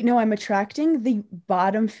go, wait, no, I'm attracting the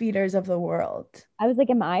bottom feeders of the world. I was like,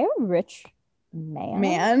 am I a rich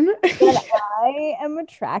man? That I am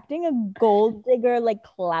attracting a gold digger, like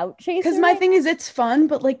clout chaser? Because my thing is, it's fun,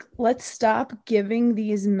 but like, let's stop giving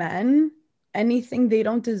these men anything they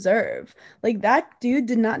don't deserve. Like, that dude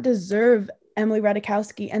did not deserve Emily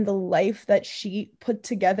Ratajkowski and the life that she put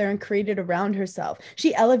together and created around herself.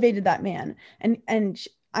 She elevated that man, and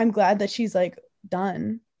I'm glad that she's like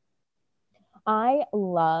done. I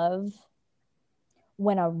love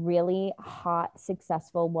when a really hot,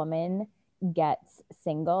 successful woman gets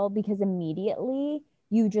single, because immediately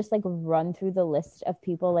you just like run through the list of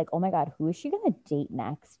people like, oh my God, who is she gonna date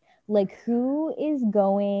next? Like, who is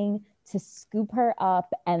going to scoop her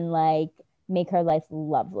up and like make her life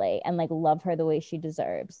lovely and like love her the way she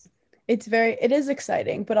deserves? It is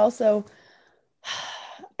exciting, but also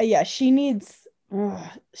yeah, she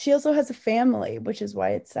also has a family, which is why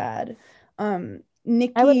it's sad.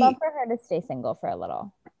 Nikki, I would love for her to stay single for a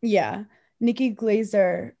little. Yeah. Nikki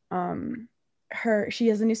Glazer, she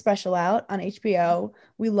has a new special out on HBO.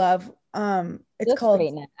 We love it's called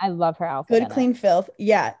I love her outfit. Good Clean Filth.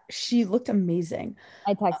 Yeah, she looked amazing.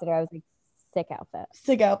 I texted her. I was like, sick outfit.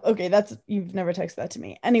 Okay, you've never texted that to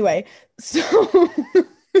me. Anyway, so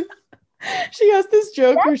she has this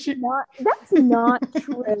joke that's not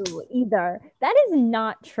true either. That is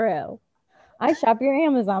not true. I shop your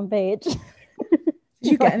Amazon page.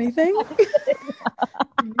 Did you get anything?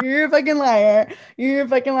 You're a fucking liar.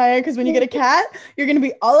 Because when you get a cat, you're gonna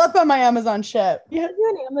be all up on my Amazon ship. Yeah,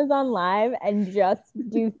 do an Amazon Live and just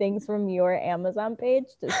do things from your Amazon page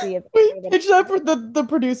to see if pitch that for the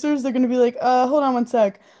producers. They're gonna be like, hold on one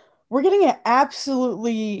sec. We're getting it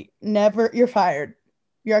absolutely never. You're fired.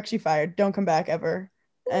 You're actually fired. Don't come back ever.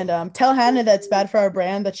 And tell Hannah that's bad for our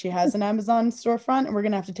brand that she has an Amazon storefront, and we're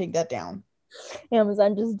gonna have to take that down.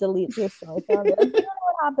 Amazon just deletes your storefront. I don't know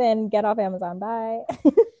what happened. Get off Amazon. Bye.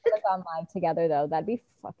 Amazon Live together though. That'd be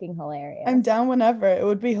fucking hilarious. I'm down whenever. It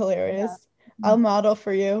would be hilarious. Yeah. I'll model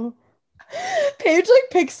for you. Paige like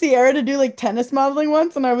picked Sierra to do like tennis modeling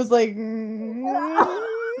once, and I was like, oh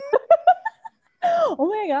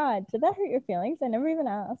my God, did that hurt your feelings? I never even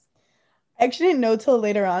asked. I actually didn't know till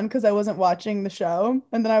later on because I wasn't watching the show,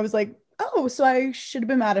 and then I was like, oh, so I should have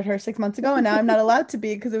been mad at her 6 months ago, and now I'm not allowed to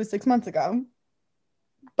be because it was 6 months ago.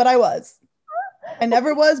 But I was. I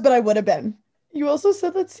never was, but I would have been. You also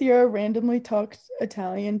said that Sierra randomly talked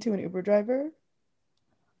Italian to an Uber driver.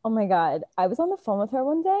 Oh my God. I was on the phone with her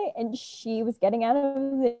one day, and she was getting out of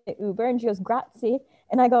the Uber, and she goes, grazie.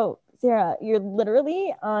 And I go, Sierra, you're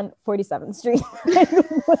literally on 47th Street.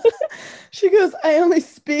 She goes, I only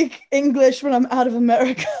speak English when I'm out of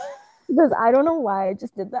America. Because I don't know why I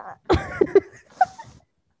just did that.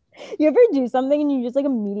 You ever do something and you just like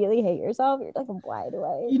immediately hate yourself? You're like, why do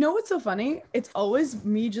I? You know what's so funny? It's always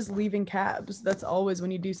me just leaving cabs. That's always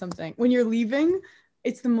when you do something. When you're leaving,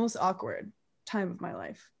 it's the most awkward time of my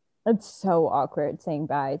life. It's so awkward saying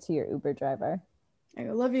bye to your Uber driver. I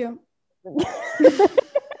go, love you.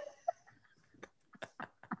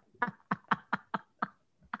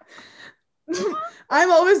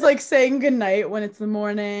 I'm always like saying goodnight when it's the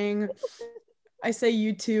morning. I say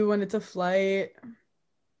you too when it's a flight.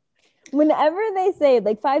 Whenever they say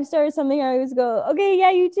like 5 stars something, I always go, okay,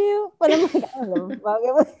 yeah, you too. But I'm like, I don't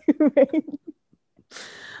know.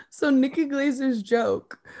 So Nikki Glazer's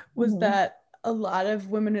joke was that a lot of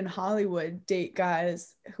women in Hollywood date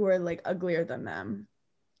guys who are like uglier than them.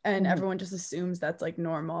 And everyone just assumes that's like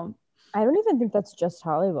normal. I don't even think that's just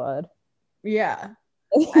Hollywood. Yeah.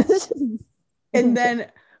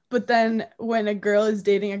 But then when a girl is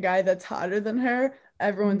dating a guy that's hotter than her,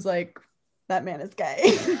 everyone's like, that man is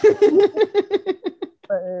gay.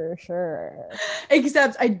 For sure.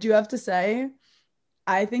 Except I do have to say,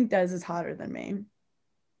 I think Des is hotter than me.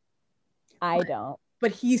 I don't.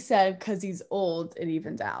 But he said because he's old, it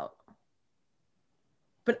evens out.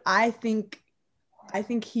 But I think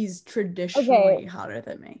he's traditionally hotter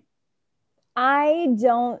than me. I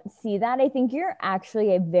don't see that. I think you're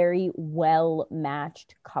actually a very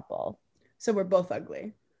well-matched couple. So we're both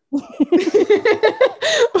ugly.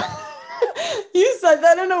 You said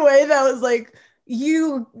that in a way that was like,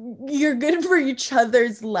 you're good for each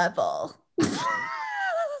other's level.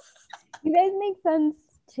 You guys make sense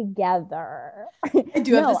together. I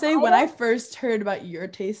do have No, to say, I when I don't- first heard about your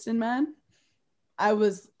taste in men, I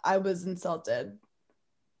was insulted.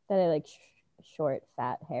 that I like short,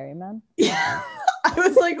 fat, hairy men. Yeah. I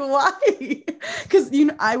was like, why? Because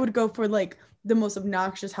I would go for like the most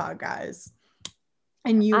obnoxious hot guys.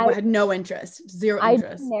 And you I- had no interest, zero I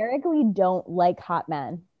interest. generically don't like hot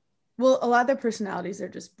men. Well, a lot of their personalities are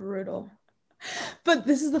just brutal. But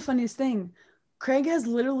this is the funniest thing. Craig has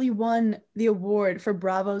literally won the award for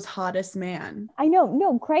Bravo's hottest man. I know.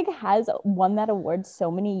 No, Craig has won that award so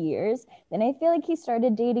many years. Then I feel like he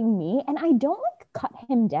started dating me, and I don't like cut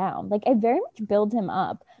him down. Like I very much build him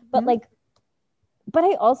up, but Mhm. but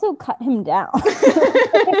I also cut him down.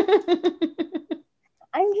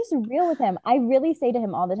 I'm just real with him. I really say to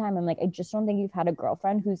him all the time, I'm like, I just don't think you've had a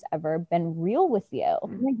girlfriend who's ever been real with you.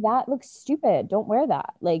 I'm like, that looks stupid. Don't wear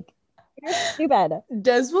that. Like, you're stupid.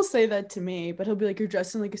 Des will say that to me, but he'll be like, you're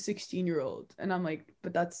dressing like a 16-year-old. And I'm like,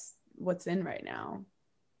 but that's what's in right now.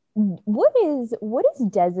 What is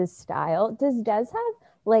Dez's style? Does Des have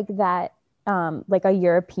like that, like a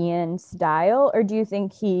European style, or do you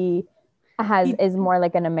think he is more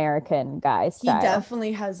like an American guy style? He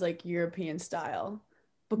definitely has like European style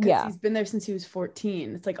because he's been there since he was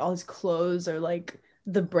 14. It's like all his clothes are like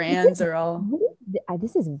the brands are all.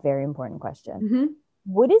 This is a very important question. Mm-hmm.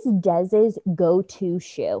 What is Dez's go-to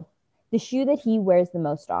shoe? The shoe that he wears the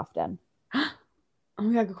most often? Oh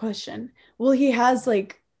my God, good question. Well, he has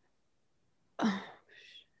like.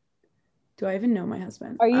 Do I even know my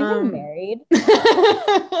husband? Are you even married? Did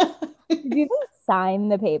you even sign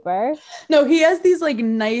the paper? No, he has these like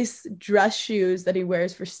nice dress shoes that he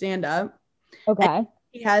wears for stand-up. Okay. And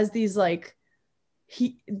he has these like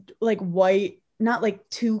white, not like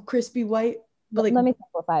too crispy white, but like let me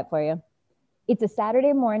simplify it for you. It's a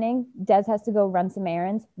Saturday morning. Des has to go run some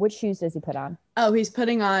errands. What shoes does he put on? oh, he's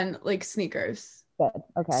putting on like sneakers. Good.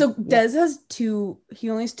 Okay. So Des has he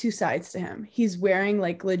only has two sides to him. He's wearing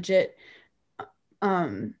like legit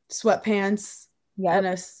sweatpants and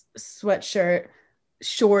a sweatshirt,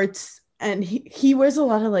 shorts, and he wears a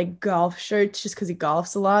lot of like golf shirts just because he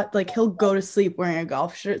golfs a lot. Like he'll go to sleep wearing a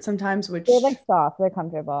golf shirt sometimes, which they're like soft, they're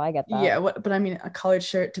comfortable. I get that. yeah, but I mean a collared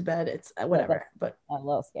shirt to bed, it's whatever. But a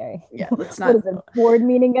little scary. yeah, let's not. What is a board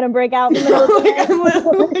meeting gonna break out in the middle of the like, I'm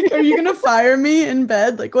literally like, are you gonna fire me in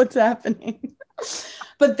bed? Like what's happening?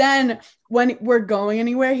 But then when we're going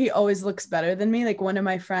anywhere, he always looks better than me. Like one of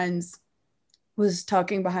my friends was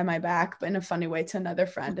talking behind my back, but in a funny way, to another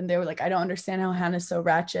friend, and they were like, I don't understand how Hannah's so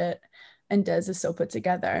ratchet and Des is so put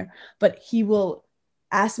together. But he will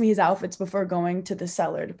ask me his outfits before going to the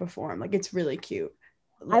cellar to perform. Like it's really cute.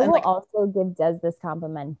 I will also give Des this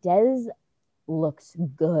compliment. Des looks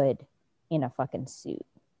good in a fucking suit.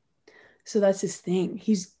 So that's his thing.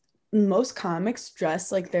 Most comics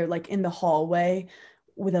dress like they're like in the hallway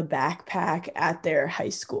with a backpack at their high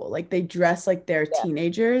school. Like they dress like they're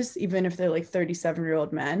teenagers, even if they're like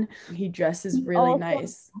 37-year-old men. He dresses really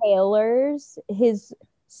nice. Tailors his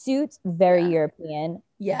suits, very European.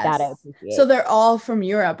 Yes. That I appreciate. So they're all from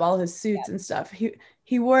Europe, all his suits and stuff.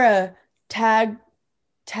 He wore a tagliatelle,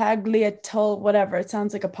 whatever. It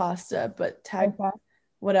sounds like a pasta, but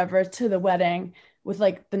whatever, to the wedding with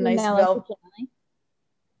like the nice velvet.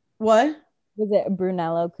 What? Was it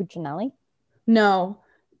Brunello Cucinelli? No,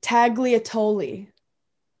 tagliatelle.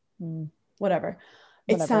 Whatever.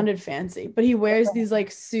 It sounded fancy, but he wears these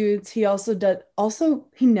like suits. He also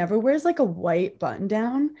he never wears like a white button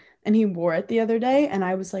down, and he wore it the other day, and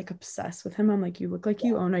I was like obsessed with him. I'm like, you look like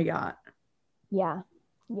you own a yacht. Yeah.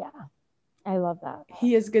 I love that.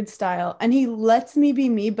 He has good style, and he lets me be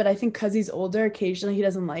me, but I think because he's older, occasionally he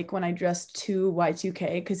doesn't like when I dress too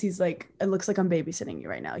Y2K, because he's like, it looks like I'm babysitting you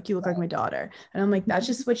right now. Like, you look like my daughter. And I'm like, that's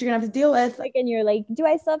just what you're gonna have to deal with. Like, and you're like, do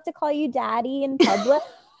I still have to call you daddy in public?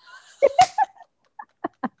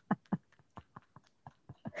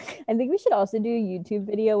 I think we should also do a YouTube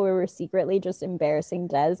video where we're secretly just embarrassing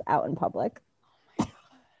Des out in public.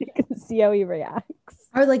 You can see how he reacts.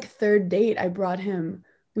 Our like third date,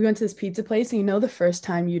 we went to this pizza place, and you know the first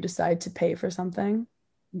time you decide to pay for something?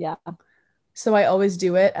 Yeah. So I always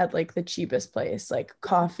do it at like the cheapest place, like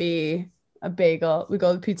coffee, a bagel. We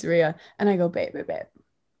go to the pizzeria, and I go, babe,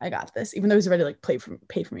 I got this. Even though he's already like pay for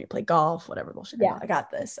me, play golf, whatever bullshit. Yeah. I got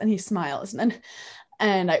this. And he smiles,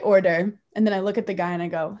 and I order, and then I look at the guy and I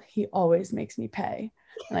go, he always makes me pay.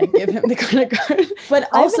 And I give him the credit card. But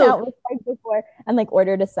also, I've been out with Craig before and like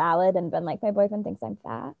ordered a salad and been like, my boyfriend thinks I'm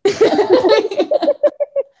fat.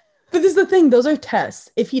 But this is the thing, those are tests.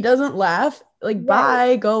 If he doesn't laugh, like,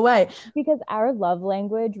 bye, go away. Because our love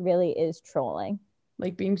language really is trolling.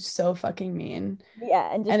 like being so fucking mean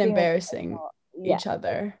Yeah, and just and being, like, embarrassing yeah, each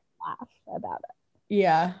other. laugh about it.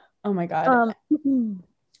 Yeah. Oh my God. Okay.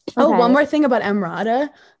 Oh, one more thing about Emrata.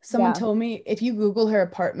 Someone Yeah. told me if you Google her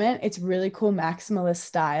apartment, it's really cool maximalist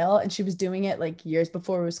style. And she was doing it like years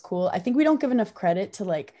before it was cool. I think we don't give enough credit to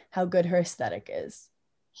like how good her aesthetic is.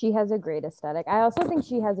 She has a great aesthetic. I also think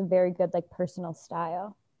she has a very good like personal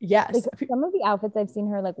style. Yes. Like some of the outfits I've seen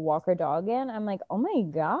her like walk her dog in, I'm like, oh my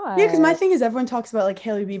God. Yeah, because my thing is everyone talks about like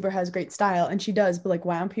Hailey Bieber has great style, and she does, but like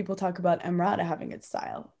why don't people talk about Emrata having good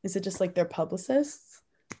style? Is it just like their publicists?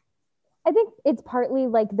 I think it's partly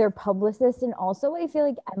like their publicist, and also I feel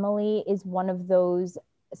like Emily is one of those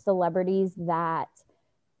celebrities that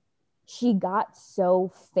she got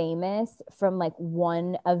so famous from like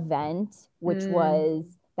one event, which was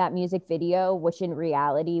that music video, which in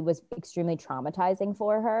reality was extremely traumatizing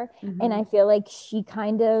for her. And I feel like she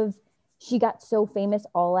got so famous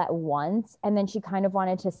all at once, and then she kind of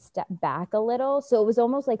wanted to step back a little. So it was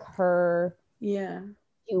almost like her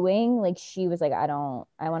doing, like she was like, I want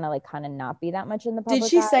to like kind of not be that much in the public Did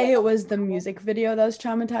she eye. say it was the music video that was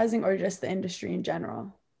traumatizing, or just the industry in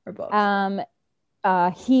general, or both?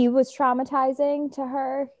 He was traumatizing to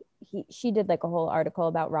her. She did like a whole article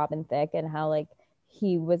about Robin Thicke and how like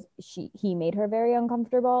he made her very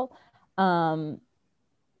uncomfortable.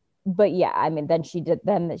 But yeah, I mean, then she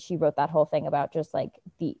wrote that whole thing about just like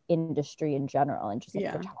the industry in general, and just like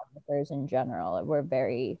photographers in general were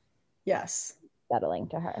very settling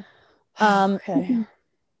to her. Okay.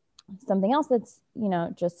 Something else that's,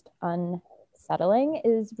 just unsettling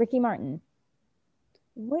is Ricky Martin.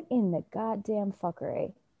 What in the goddamn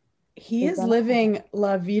fuckery? He is living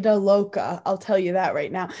La Vida Loca. I'll tell you that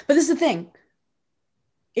right now. But this is the thing.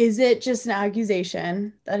 Is it just an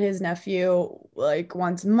accusation that his nephew like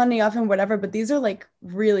wants money off him, whatever? But these are like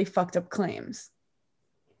really fucked up claims.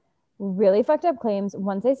 Really fucked up claims.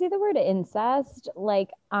 Once I see the word incest,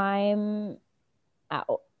 like I'm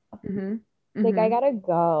out. Like I gotta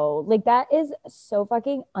go. Like that is so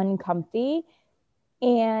fucking uncomfy.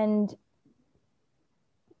 And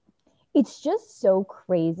it's just so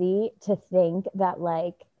crazy to think that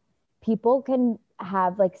like people can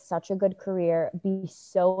have like such a good career, be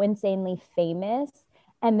so insanely famous,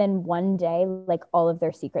 and then one day like all of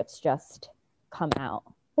their secrets just come out.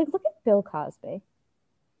 Like look at Bill Cosby.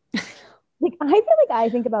 Like I feel like I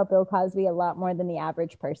think about Bill Cosby a lot more than the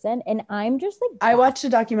average person, and I'm just like, I watched a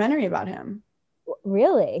documentary about him.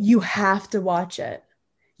 Really? You have to watch it.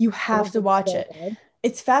 You have to watch it.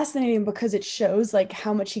 It's fascinating because it shows like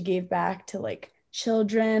how much he gave back to like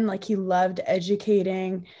children. Like he loved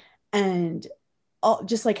educating, and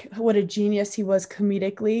just like what a genius he was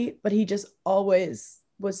comedically, but he just always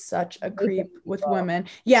was such a creep with women.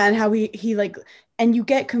 Yeah. And how he like, and you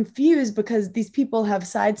get confused because these people have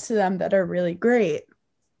sides to them that are really great.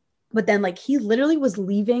 But then like he literally was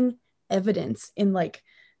leaving evidence in like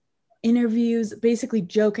interviews, basically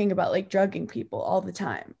joking about like drugging people all the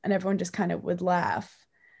time. And everyone just kind of would laugh.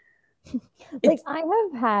 Like I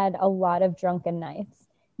have had a lot of drunken nights.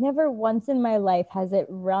 Never once in my life has it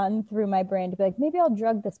run through my brain to be like, maybe I'll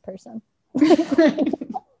drug this person.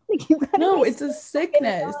 No, it's a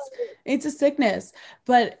sickness. It's a sickness.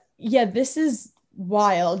 But yeah, this is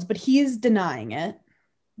wild, but he is denying it.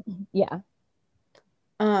 Yeah.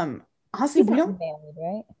 Honestly, he's not married,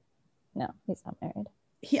 right? No, he's not married.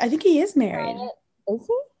 I think he is married. Is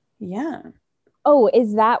he? Yeah. Oh,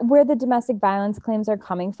 is that where the domestic violence claims are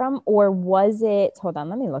coming from? Or was it, hold on,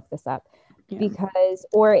 let me look this up.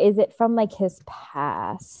 Or is it from like his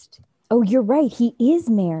past? Oh, you're right. He is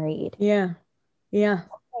married. Yeah. Yeah.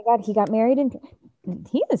 Oh my God. He got married and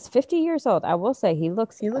he is 50 years old. I will say he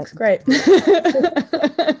looks great.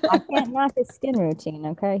 I can't knock his skin routine.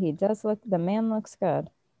 Okay. The man looks good.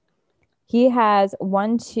 He has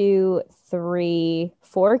 4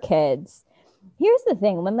 kids. Here's the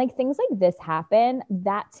thing. When like things like this happen,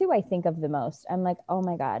 that's who I think of the most. I'm like, oh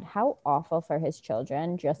my God, how awful for his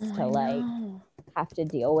children just to like have to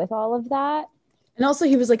deal with all of that. And also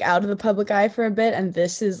he was like out of the public eye for a bit, and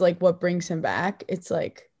this is like what brings him back. It's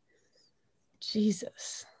like,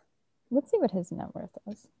 Jesus. Let's see what his net worth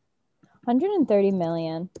is. 130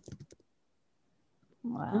 million.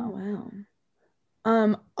 Wow. Oh,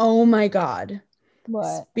 wow. Oh my God.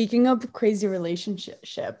 What? Speaking of crazy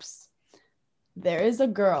relationships, there is a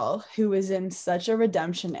girl who is in such a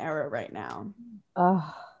redemption era right now.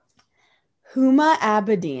 Huma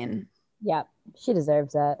Abedin. Yep, she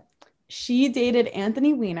deserves it. She dated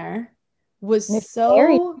Anthony Weiner. She was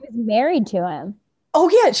married to him. Oh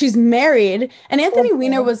yeah, she's married. And Anthony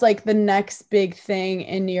Weiner was like the next big thing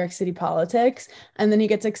in New York City politics. And then he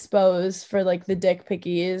gets exposed for like the dick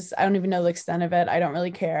pickies. I don't even know the extent of it. I don't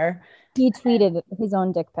really care. He tweeted his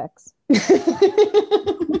own dick pics.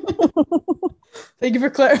 Thank you for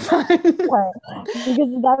clarifying. Because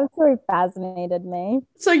that story fascinated me.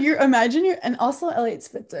 So and also Elliot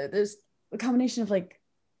Spitzer. There's a combination of like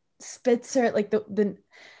Spitzer, like the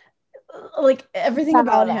like everything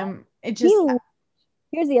about him. It just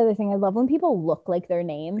Here's the other thing. I love when people look like their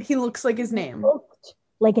name. He looks like his name. Looked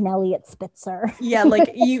like an Elliot Spitzer. Yeah,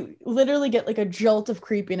 like you literally get like a jolt of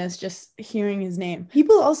creepiness just hearing his name.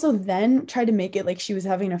 People also then tried to make it like she was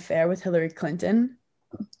having an affair with Hillary Clinton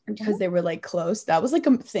because they were like close. That was like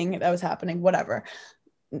a thing that was happening. Whatever.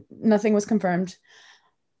 Nothing was confirmed.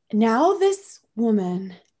 Now this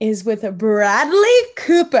woman is with a Bradley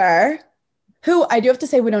Cooper, who I do have to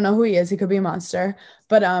say we don't know who he is. He could be a monster,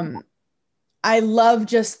 but I love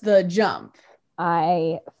just the jump.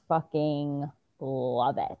 I fucking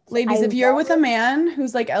love it. Ladies, if you're with a man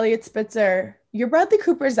who's like Elliot Spitzer, your Bradley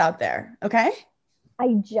Cooper's out there, okay?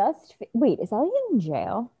 Wait, is Elliot in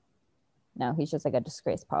jail? No, he's just like a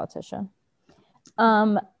disgraced politician.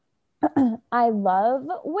 I love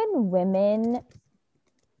when women,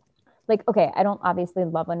 like, okay, I don't obviously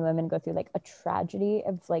love when women go through like a tragedy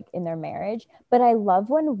of like in their marriage, but I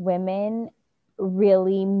love when women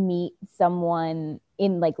really meet someone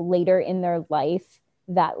in like later in their life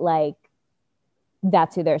that like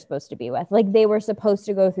that's who they're supposed to be with. Like they were supposed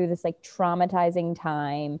to go through this like traumatizing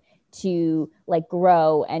time to like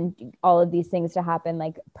grow and all of these things to happen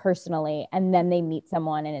like personally, and then they meet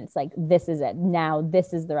someone and it's like, this is it now,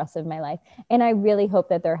 this is the rest of my life. And I really hope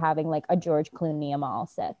that they're having like a George Clooney Amal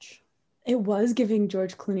sitch. It was giving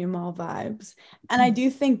George Clooney Amal vibes. And I do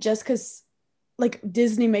think just because like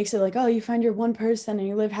Disney makes it like, oh, you find your one person and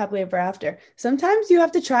you live happily ever after. Sometimes you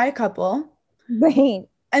have to try a couple. Right.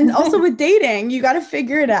 And also with dating, you got to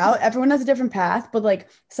figure it out. Everyone has a different path, but like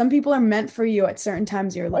some people are meant for you at certain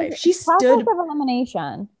times of your life. She stood of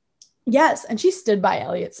elimination. Yes. And she stood by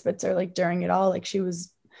Elliot Spitzer like during it all. Like she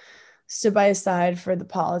stood by his side for the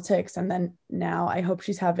politics. And then now I hope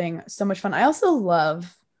she's having so much fun. I also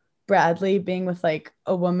love Bradley being with like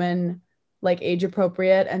a woman like age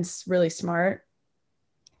appropriate and really smart.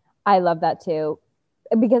 I love that too,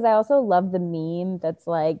 because I also love the meme that's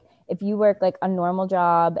like, if you work like a normal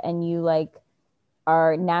job and you like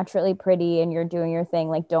are naturally pretty and you're doing your thing,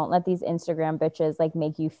 like don't let these Instagram bitches like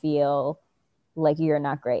make you feel like you're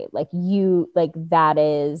not great. Like you, like that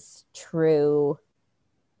is true.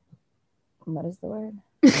 What is the word?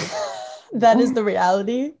 That is the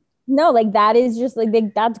reality. No, like that is just like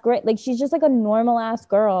that's great. Like she's just like a normal ass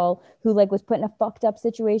girl who like was put in a fucked up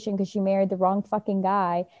situation because she married the wrong fucking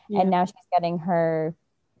guy, and now she's getting her.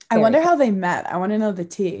 I wonder how they met. I want to know the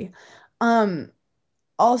tea.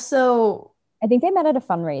 Also, I think they met at a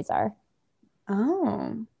fundraiser.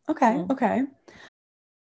 Oh, okay, okay.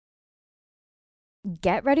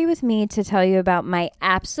 Get ready with me to tell you about my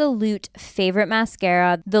absolute favorite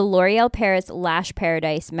mascara, the L'Oreal Paris Lash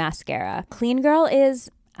Paradise Mascara. Clean Girl is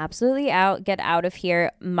absolutely out. Get out of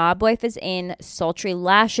here. Mob Wife is in. Sultry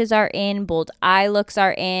lashes are in. Bold eye looks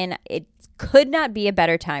are in. It could not be a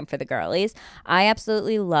better time for the girlies. I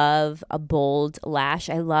absolutely love a bold lash.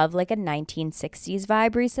 I love like a 1960s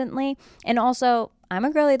vibe recently. And also, I'm a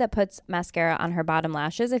girly that puts mascara on her bottom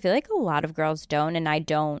lashes. I feel like a lot of girls don't, and I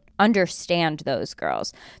don't understand those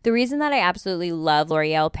girls. The reason that I absolutely love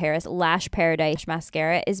L'Oreal Paris Lash Paradise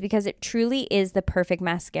Mascara is because it truly is the perfect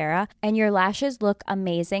mascara, and your lashes look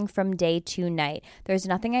amazing from day to night. There's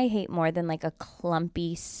nothing I hate more than like a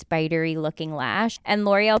clumpy, spidery looking lash, and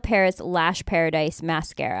L'Oreal Paris Lash Paradise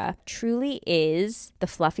Mascara truly is the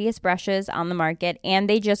fluffiest brushes on the market, and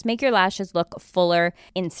they just make your lashes look fuller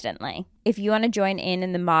instantly. If you want to join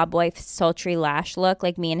in the Mob Wife sultry lash look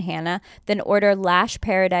like me and Hannah, then order Lash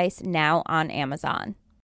Paradise now on Amazon.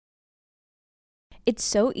 It's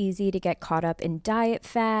so easy to get caught up in diet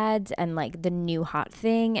fads and like the new hot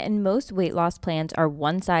thing, and most weight loss plans are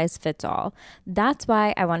one size fits all. That's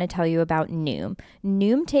why I want to tell you about Noom.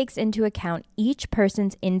 Noom takes into account each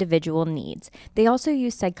person's individual needs. They also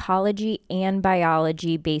use psychology and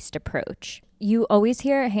biology-based approach. You always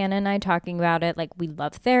hear Hannah and I talking about it, like we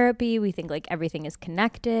love therapy, we think like everything is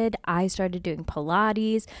connected. I started doing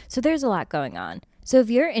Pilates, so there's a lot going on. So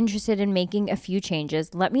if you're interested in making a few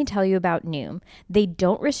changes, let me tell you about Noom. They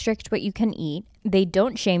don't restrict what you can eat, they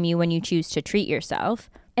don't shame you when you choose to treat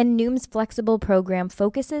yourself, and Noom's flexible program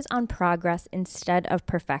focuses on progress instead of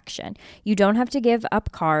perfection. You don't have to give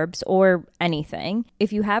up carbs or anything.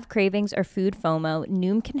 If you have cravings or food FOMO,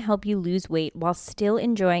 Noom can help you lose weight while still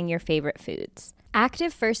enjoying your favorite foods.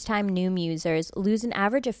 Active first-time Noom users lose an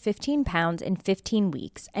average of 15 pounds in 15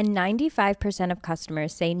 weeks, and 95% of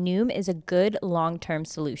customers say Noom is a good long-term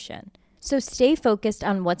solution. So stay focused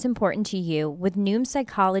on what's important to you with Noom's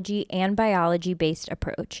psychology and biology-based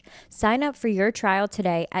approach. Sign up for your trial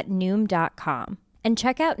today at Noom.com. And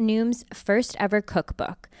check out Noom's first ever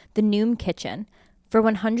cookbook, The Noom Kitchen, for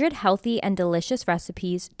 100 healthy and delicious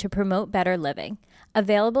recipes to promote better living.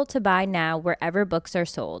 Available to buy now wherever books are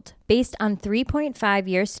sold. Based on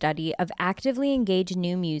 3.5-year study of actively engaged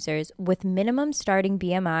Noom users with minimum starting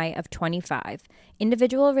BMI of 25.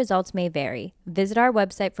 Individual results may vary. Visit our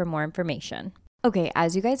website for more information. Okay,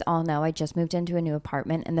 as you guys all know, I just moved into a new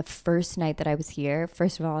apartment, and the first night that I was here,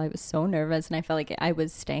 first of all, I was so nervous and I felt like I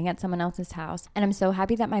was staying at someone else's house. And I'm so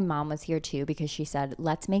happy that my mom was here too, because she said,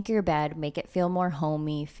 let's make your bed, make it feel more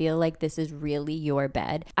homey, feel like this is really your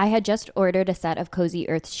bed. I had just ordered a set of Cozy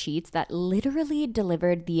Earth sheets that literally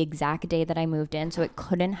delivered the exact day that I moved in, so it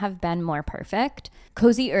couldn't have been more perfect.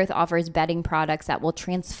 Cozy Earth offers bedding products that will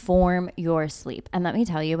transform your sleep. And let me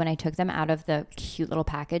tell you, when I took them out of the cute little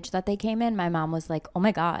package that they came in, my mom was like, oh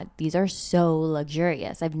my God, these are so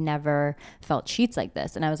luxurious. I've never felt sheets like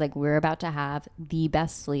this. And I was like, we're about to have the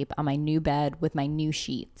best sleep on my new bed with my new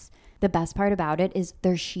sheets. The best part about it is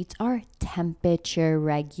their sheets are temperature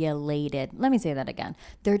regulated. Let me say that again.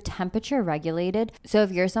 They're temperature regulated. So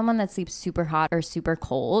if you're someone that sleeps super hot or super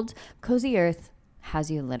cold, Cozy Earth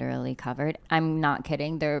has you literally covered. I'm not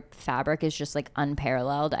kidding. Their fabric is just like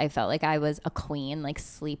unparalleled. I felt like I was a queen, like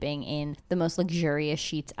sleeping in the most luxurious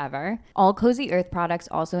sheets ever. All Cozy Earth products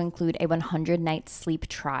also include a 100-night sleep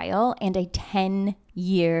trial and a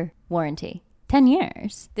 10-year warranty. 10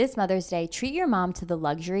 years. This Mother's Day, treat your mom to the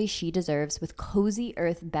luxury she deserves with Cozy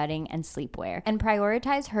Earth bedding and sleepwear, and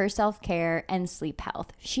prioritize her self-care and sleep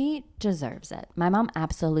health. She deserves it. My mom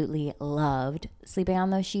absolutely loved sleeping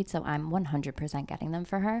on those sheets, so I'm 100% getting them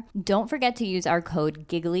for her. Don't forget to use our code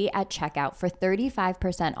GIGGLY at checkout for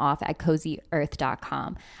 35% off at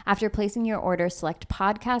CozyEarth.com. After placing your order, select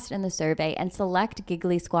podcast in the survey and select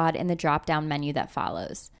Giggly Squad in the drop-down menu that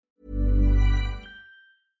follows.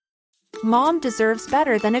 Mom deserves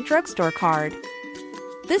better than a drugstore card.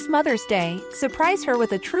 This Mother's Day, surprise her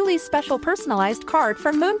with a truly special personalized card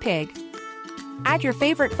from Moonpig. Add your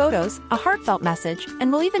favorite photos, a heartfelt message,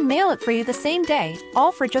 and we'll even mail it for you the same day,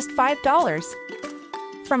 all for just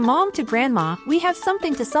 $5. From mom to grandma, we have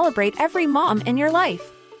something to celebrate every mom in your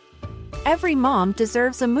life. Every mom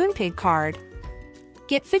deserves a Moonpig card.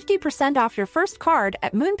 Get 50% off your first card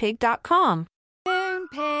at moonpig.com.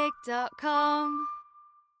 Moonpig.com.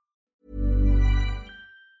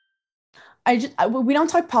 We don't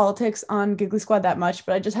talk politics on Giggly Squad that much,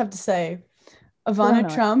 but I just have to say,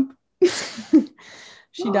 Ivana Trump,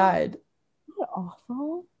 she died.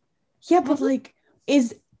 Awful. Yeah, but like,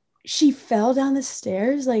 she fell down the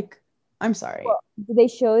stairs? Like, I'm sorry. Well, they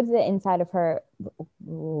showed the inside of her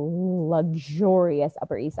luxurious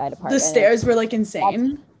Upper East Side apartment. The stairs were like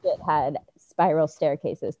insane. It had spiral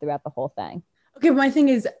staircases throughout the whole thing. Okay, but my thing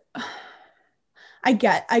is, I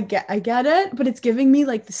get it, but it's giving me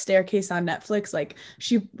like the staircase on Netflix. Like,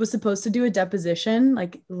 she was supposed to do a deposition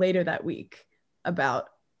like later that week about,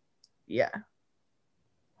 yeah.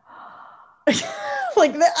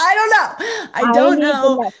 Like, I don't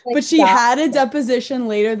know, but she had a deposition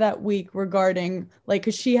later that week regarding like,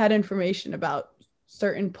 because she had information about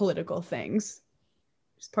certain political things.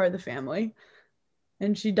 She's part of the family,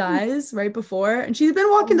 and she dies right before, and she's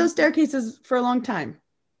been walking those staircases for a long time.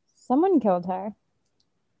 Someone killed her.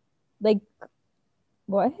 Like,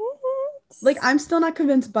 what? Like, I'm still not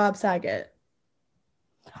convinced Bob Saget.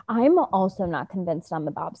 I'm also not convinced on the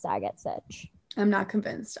Bob Saget sitch. I'm not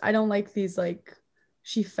convinced. I don't like these, like,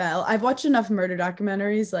 she fell. I've watched enough murder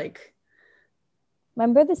documentaries, like.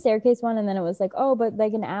 Remember the staircase one? And then it was like, oh, but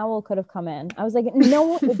like an owl could have come in. I was like,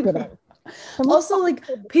 no, it didn't. Also, like,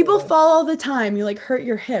 people fall all the time. You, like, hurt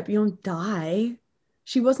your hip. You don't die.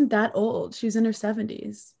 She wasn't that old. She was in her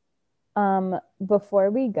 70s.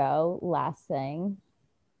 Before we go, last thing,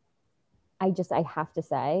 I have to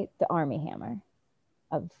say, the Army Hammer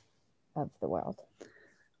of the world.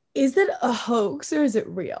 Is it a hoax or is it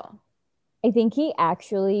real? I think he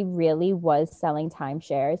actually really was selling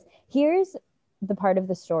timeshares. Here's the part of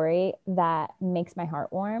the story that makes my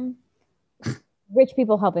heart warm. Rich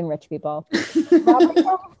people helping rich people.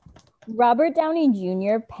 Robert Downey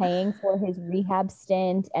Jr. paying for his rehab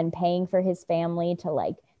stint and paying for his family to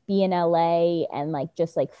like be in LA and like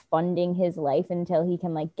just like funding his life until he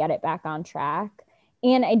can like get it back on track.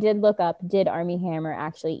 And I did look up, did Army Hammer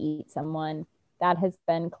actually eat someone? That has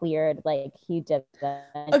been cleared. Like, he did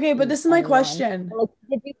that. Okay, but this is my question. Like,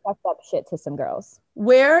 he did do fucked up shit to some girls.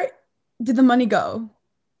 Where did the money go?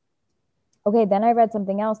 Okay, then I read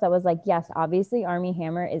something else that was like, yes, obviously Army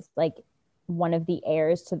Hammer is like one of the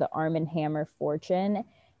heirs to the Arm & Hammer fortune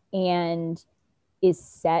and is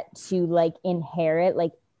set to like inherit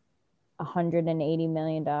like $180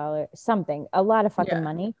 million, something, a lot of fucking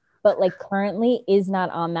money, but like currently is not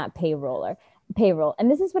on that payroll.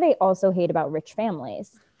 And this is what I also hate about rich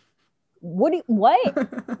families. What if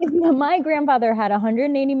my grandfather had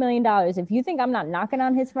 $180 million, if you think I'm not knocking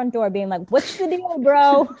on his front door being like, what's the deal,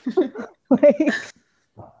 bro? Like,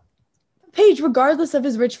 Paige, regardless of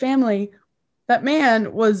his rich family, that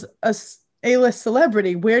man was a A-list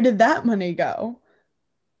celebrity. Where did that money go?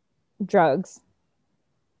 drugs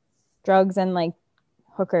and like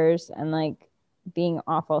hookers and like being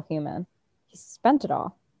awful human. He spent it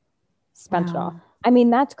all. I mean,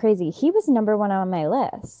 that's crazy. He was number one on my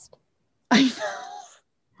list. I know.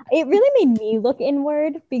 It really made me look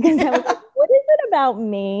inward because I was like, what is it about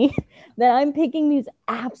me that I'm picking these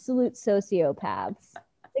absolute sociopaths?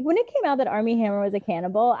 Like when it came out that Army Hammer was a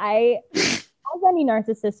cannibal, as any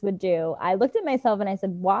narcissist would do, I looked at myself and I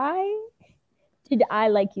said, why did I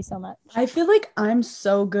like you so much? I feel like I'm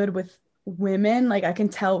so good with women. Like I can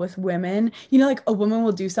tell with women, you know, like a woman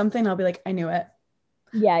will do something. I'll be like, I knew it.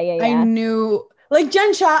 Yeah. I knew, like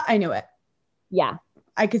Jen Shah, I knew it. Yeah.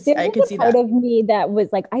 I could see that. Part of me that was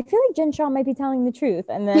like, I feel like Jen Shah might be telling the truth.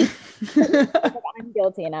 And then I'm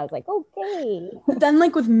guilty. And I was like, okay. But then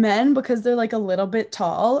like with men, because they're like a little bit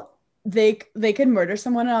tall, they could murder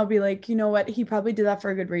someone. And I'll be like, you know what? He probably did that for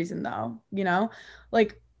a good reason though. You know,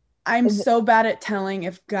 like I'm so bad at telling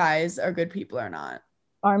if guys are good people or not.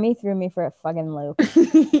 Army threw me for a fucking loop.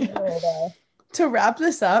 To wrap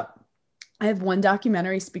this up, I have one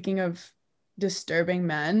documentary, speaking of disturbing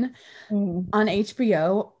men, on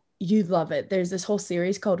HBO. You'd love it. There's this whole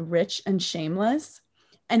series called Rich and Shameless.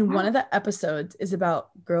 And one of the episodes is about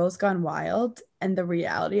Girls Gone Wild and the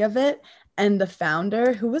reality of it. And the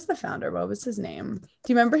founder, who was the founder? What was his name?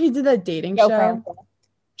 Do you remember he did that dating show? Francis.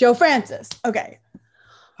 Joe Francis. Okay.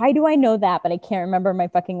 How do I know that? But I can't remember my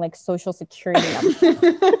fucking like social security number.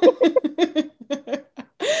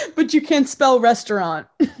 But you can't spell restaurant.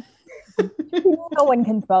 No one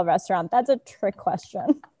can spell restaurant. That's a trick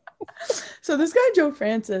question. So this guy, Joe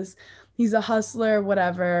Francis, he's a hustler,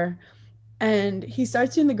 whatever. And he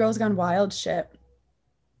starts doing the Girls Gone Wild shit.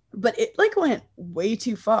 But it like went way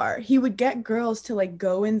too far. He would get girls to like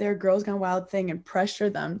go in their Girls Gone Wild thing and pressure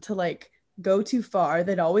them to like go too far.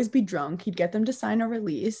 They'd always be drunk. He'd get them to sign a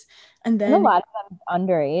release. And then a lot of them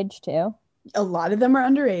underage too. A lot of them are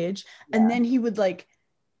underage. Yeah. And then he would like,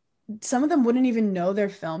 some of them wouldn't even know they're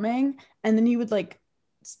filming. And then he would like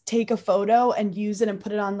take a photo and use it and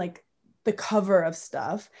put it on like the cover of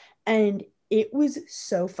stuff. And it was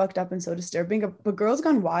so fucked up and so disturbing. But Girls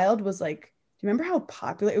Gone Wild was like, do you remember how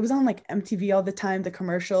popular it was on like MTV all the time? The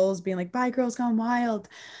commercials being like, bye Girls Gone Wild.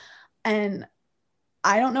 And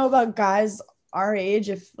I don't know about guys our age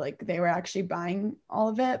if like they were actually buying all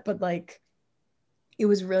of it, but like it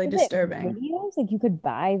was really disturbing. Videos? Like you could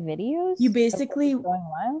buy videos? You basically,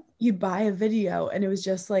 you'd buy a video and it was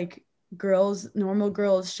just like normal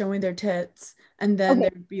girls showing their tits, and then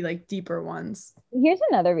there'd be like deeper ones. Here's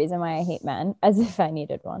another reason why I hate men, as if I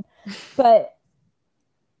needed one. But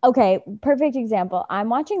okay, perfect example. I'm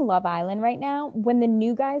watching Love Island right now. When the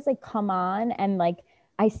new guys like come on and like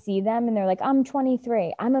I see them and they're like, I'm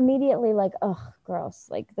 23. I'm immediately like, ugh, gross.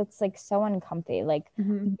 Like that's like so uncomfy. Like I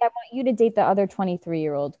want you to date the other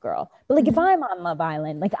 23-year-old girl. But like if I'm on Love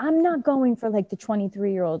Island, like I'm not going for like the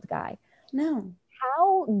 23-year-old guy. No.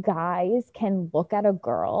 How guys can look at a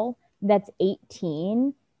girl that's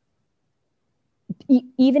 18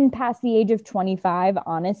 even past the age of 25,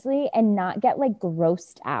 honestly, and not get like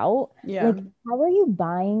grossed out. Yeah. Like, how are you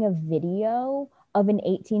buying a video of an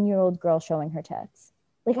 18-year-old girl showing her tits?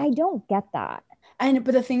 Like, I don't get that. But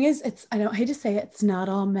the thing is, I don't hate to say it, it's not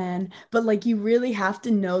all men, but like you really have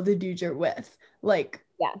to know the dude you're with. Like,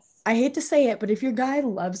 yes, I hate to say it, but if your guy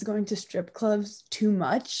loves going to strip clubs too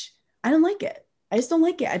much, I don't like it. I just don't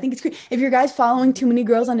like it. I think it's great. If your guy's following too many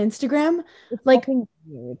girls on Instagram, it's like,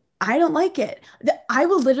 weird. I don't like it. I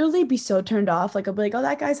will literally be so turned off. Like, I'll be like, oh,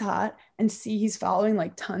 that guy's hot. And see he's following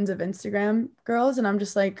like tons of Instagram girls. And I'm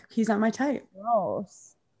just like, he's not my type.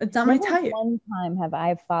 Gross. It's not my type. One time have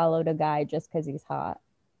I followed a guy just because he's hot.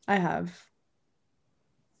 I have.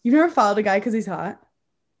 You've never followed a guy because he's hot?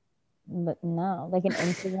 But no. Like an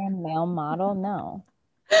Instagram male model? No.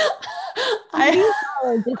 I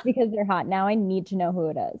follow just because they're hot. Now I need to know who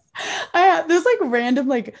it is. There's like random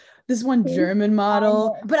like this one German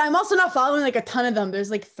model, but I'm also not following like a ton of them. There's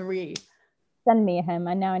like 3. Send me him.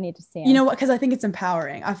 And now I need to see him. You know what? Because I think it's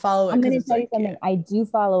empowering. I follow it. I'm going to it's tell you like something. cute. I do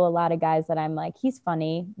follow a lot of guys that I'm like, he's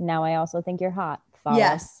funny. Now I also think you're hot. Follow.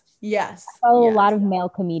 Yes. I follow a yes. lot of male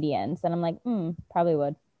comedians and I'm like, probably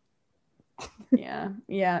would.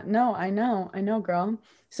 Yeah. No, I know, girl.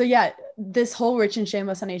 So yeah, this whole Rich and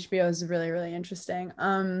Shameless on HBO is really, really interesting.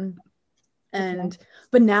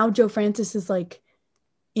 But now Joe Francis is like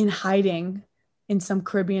in hiding in some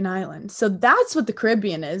Caribbean island. So that's what the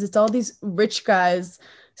Caribbean is. It's all these rich guys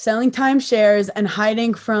selling timeshares and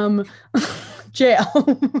hiding from jail.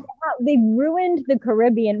 They ruined the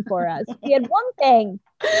Caribbean for us. We had one thing.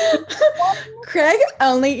 Craig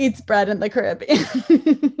only eats bread in the Caribbean.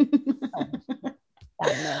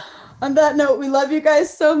 On that note, we love you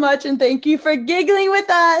guys so much and thank you for giggling with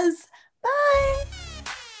us. Bye.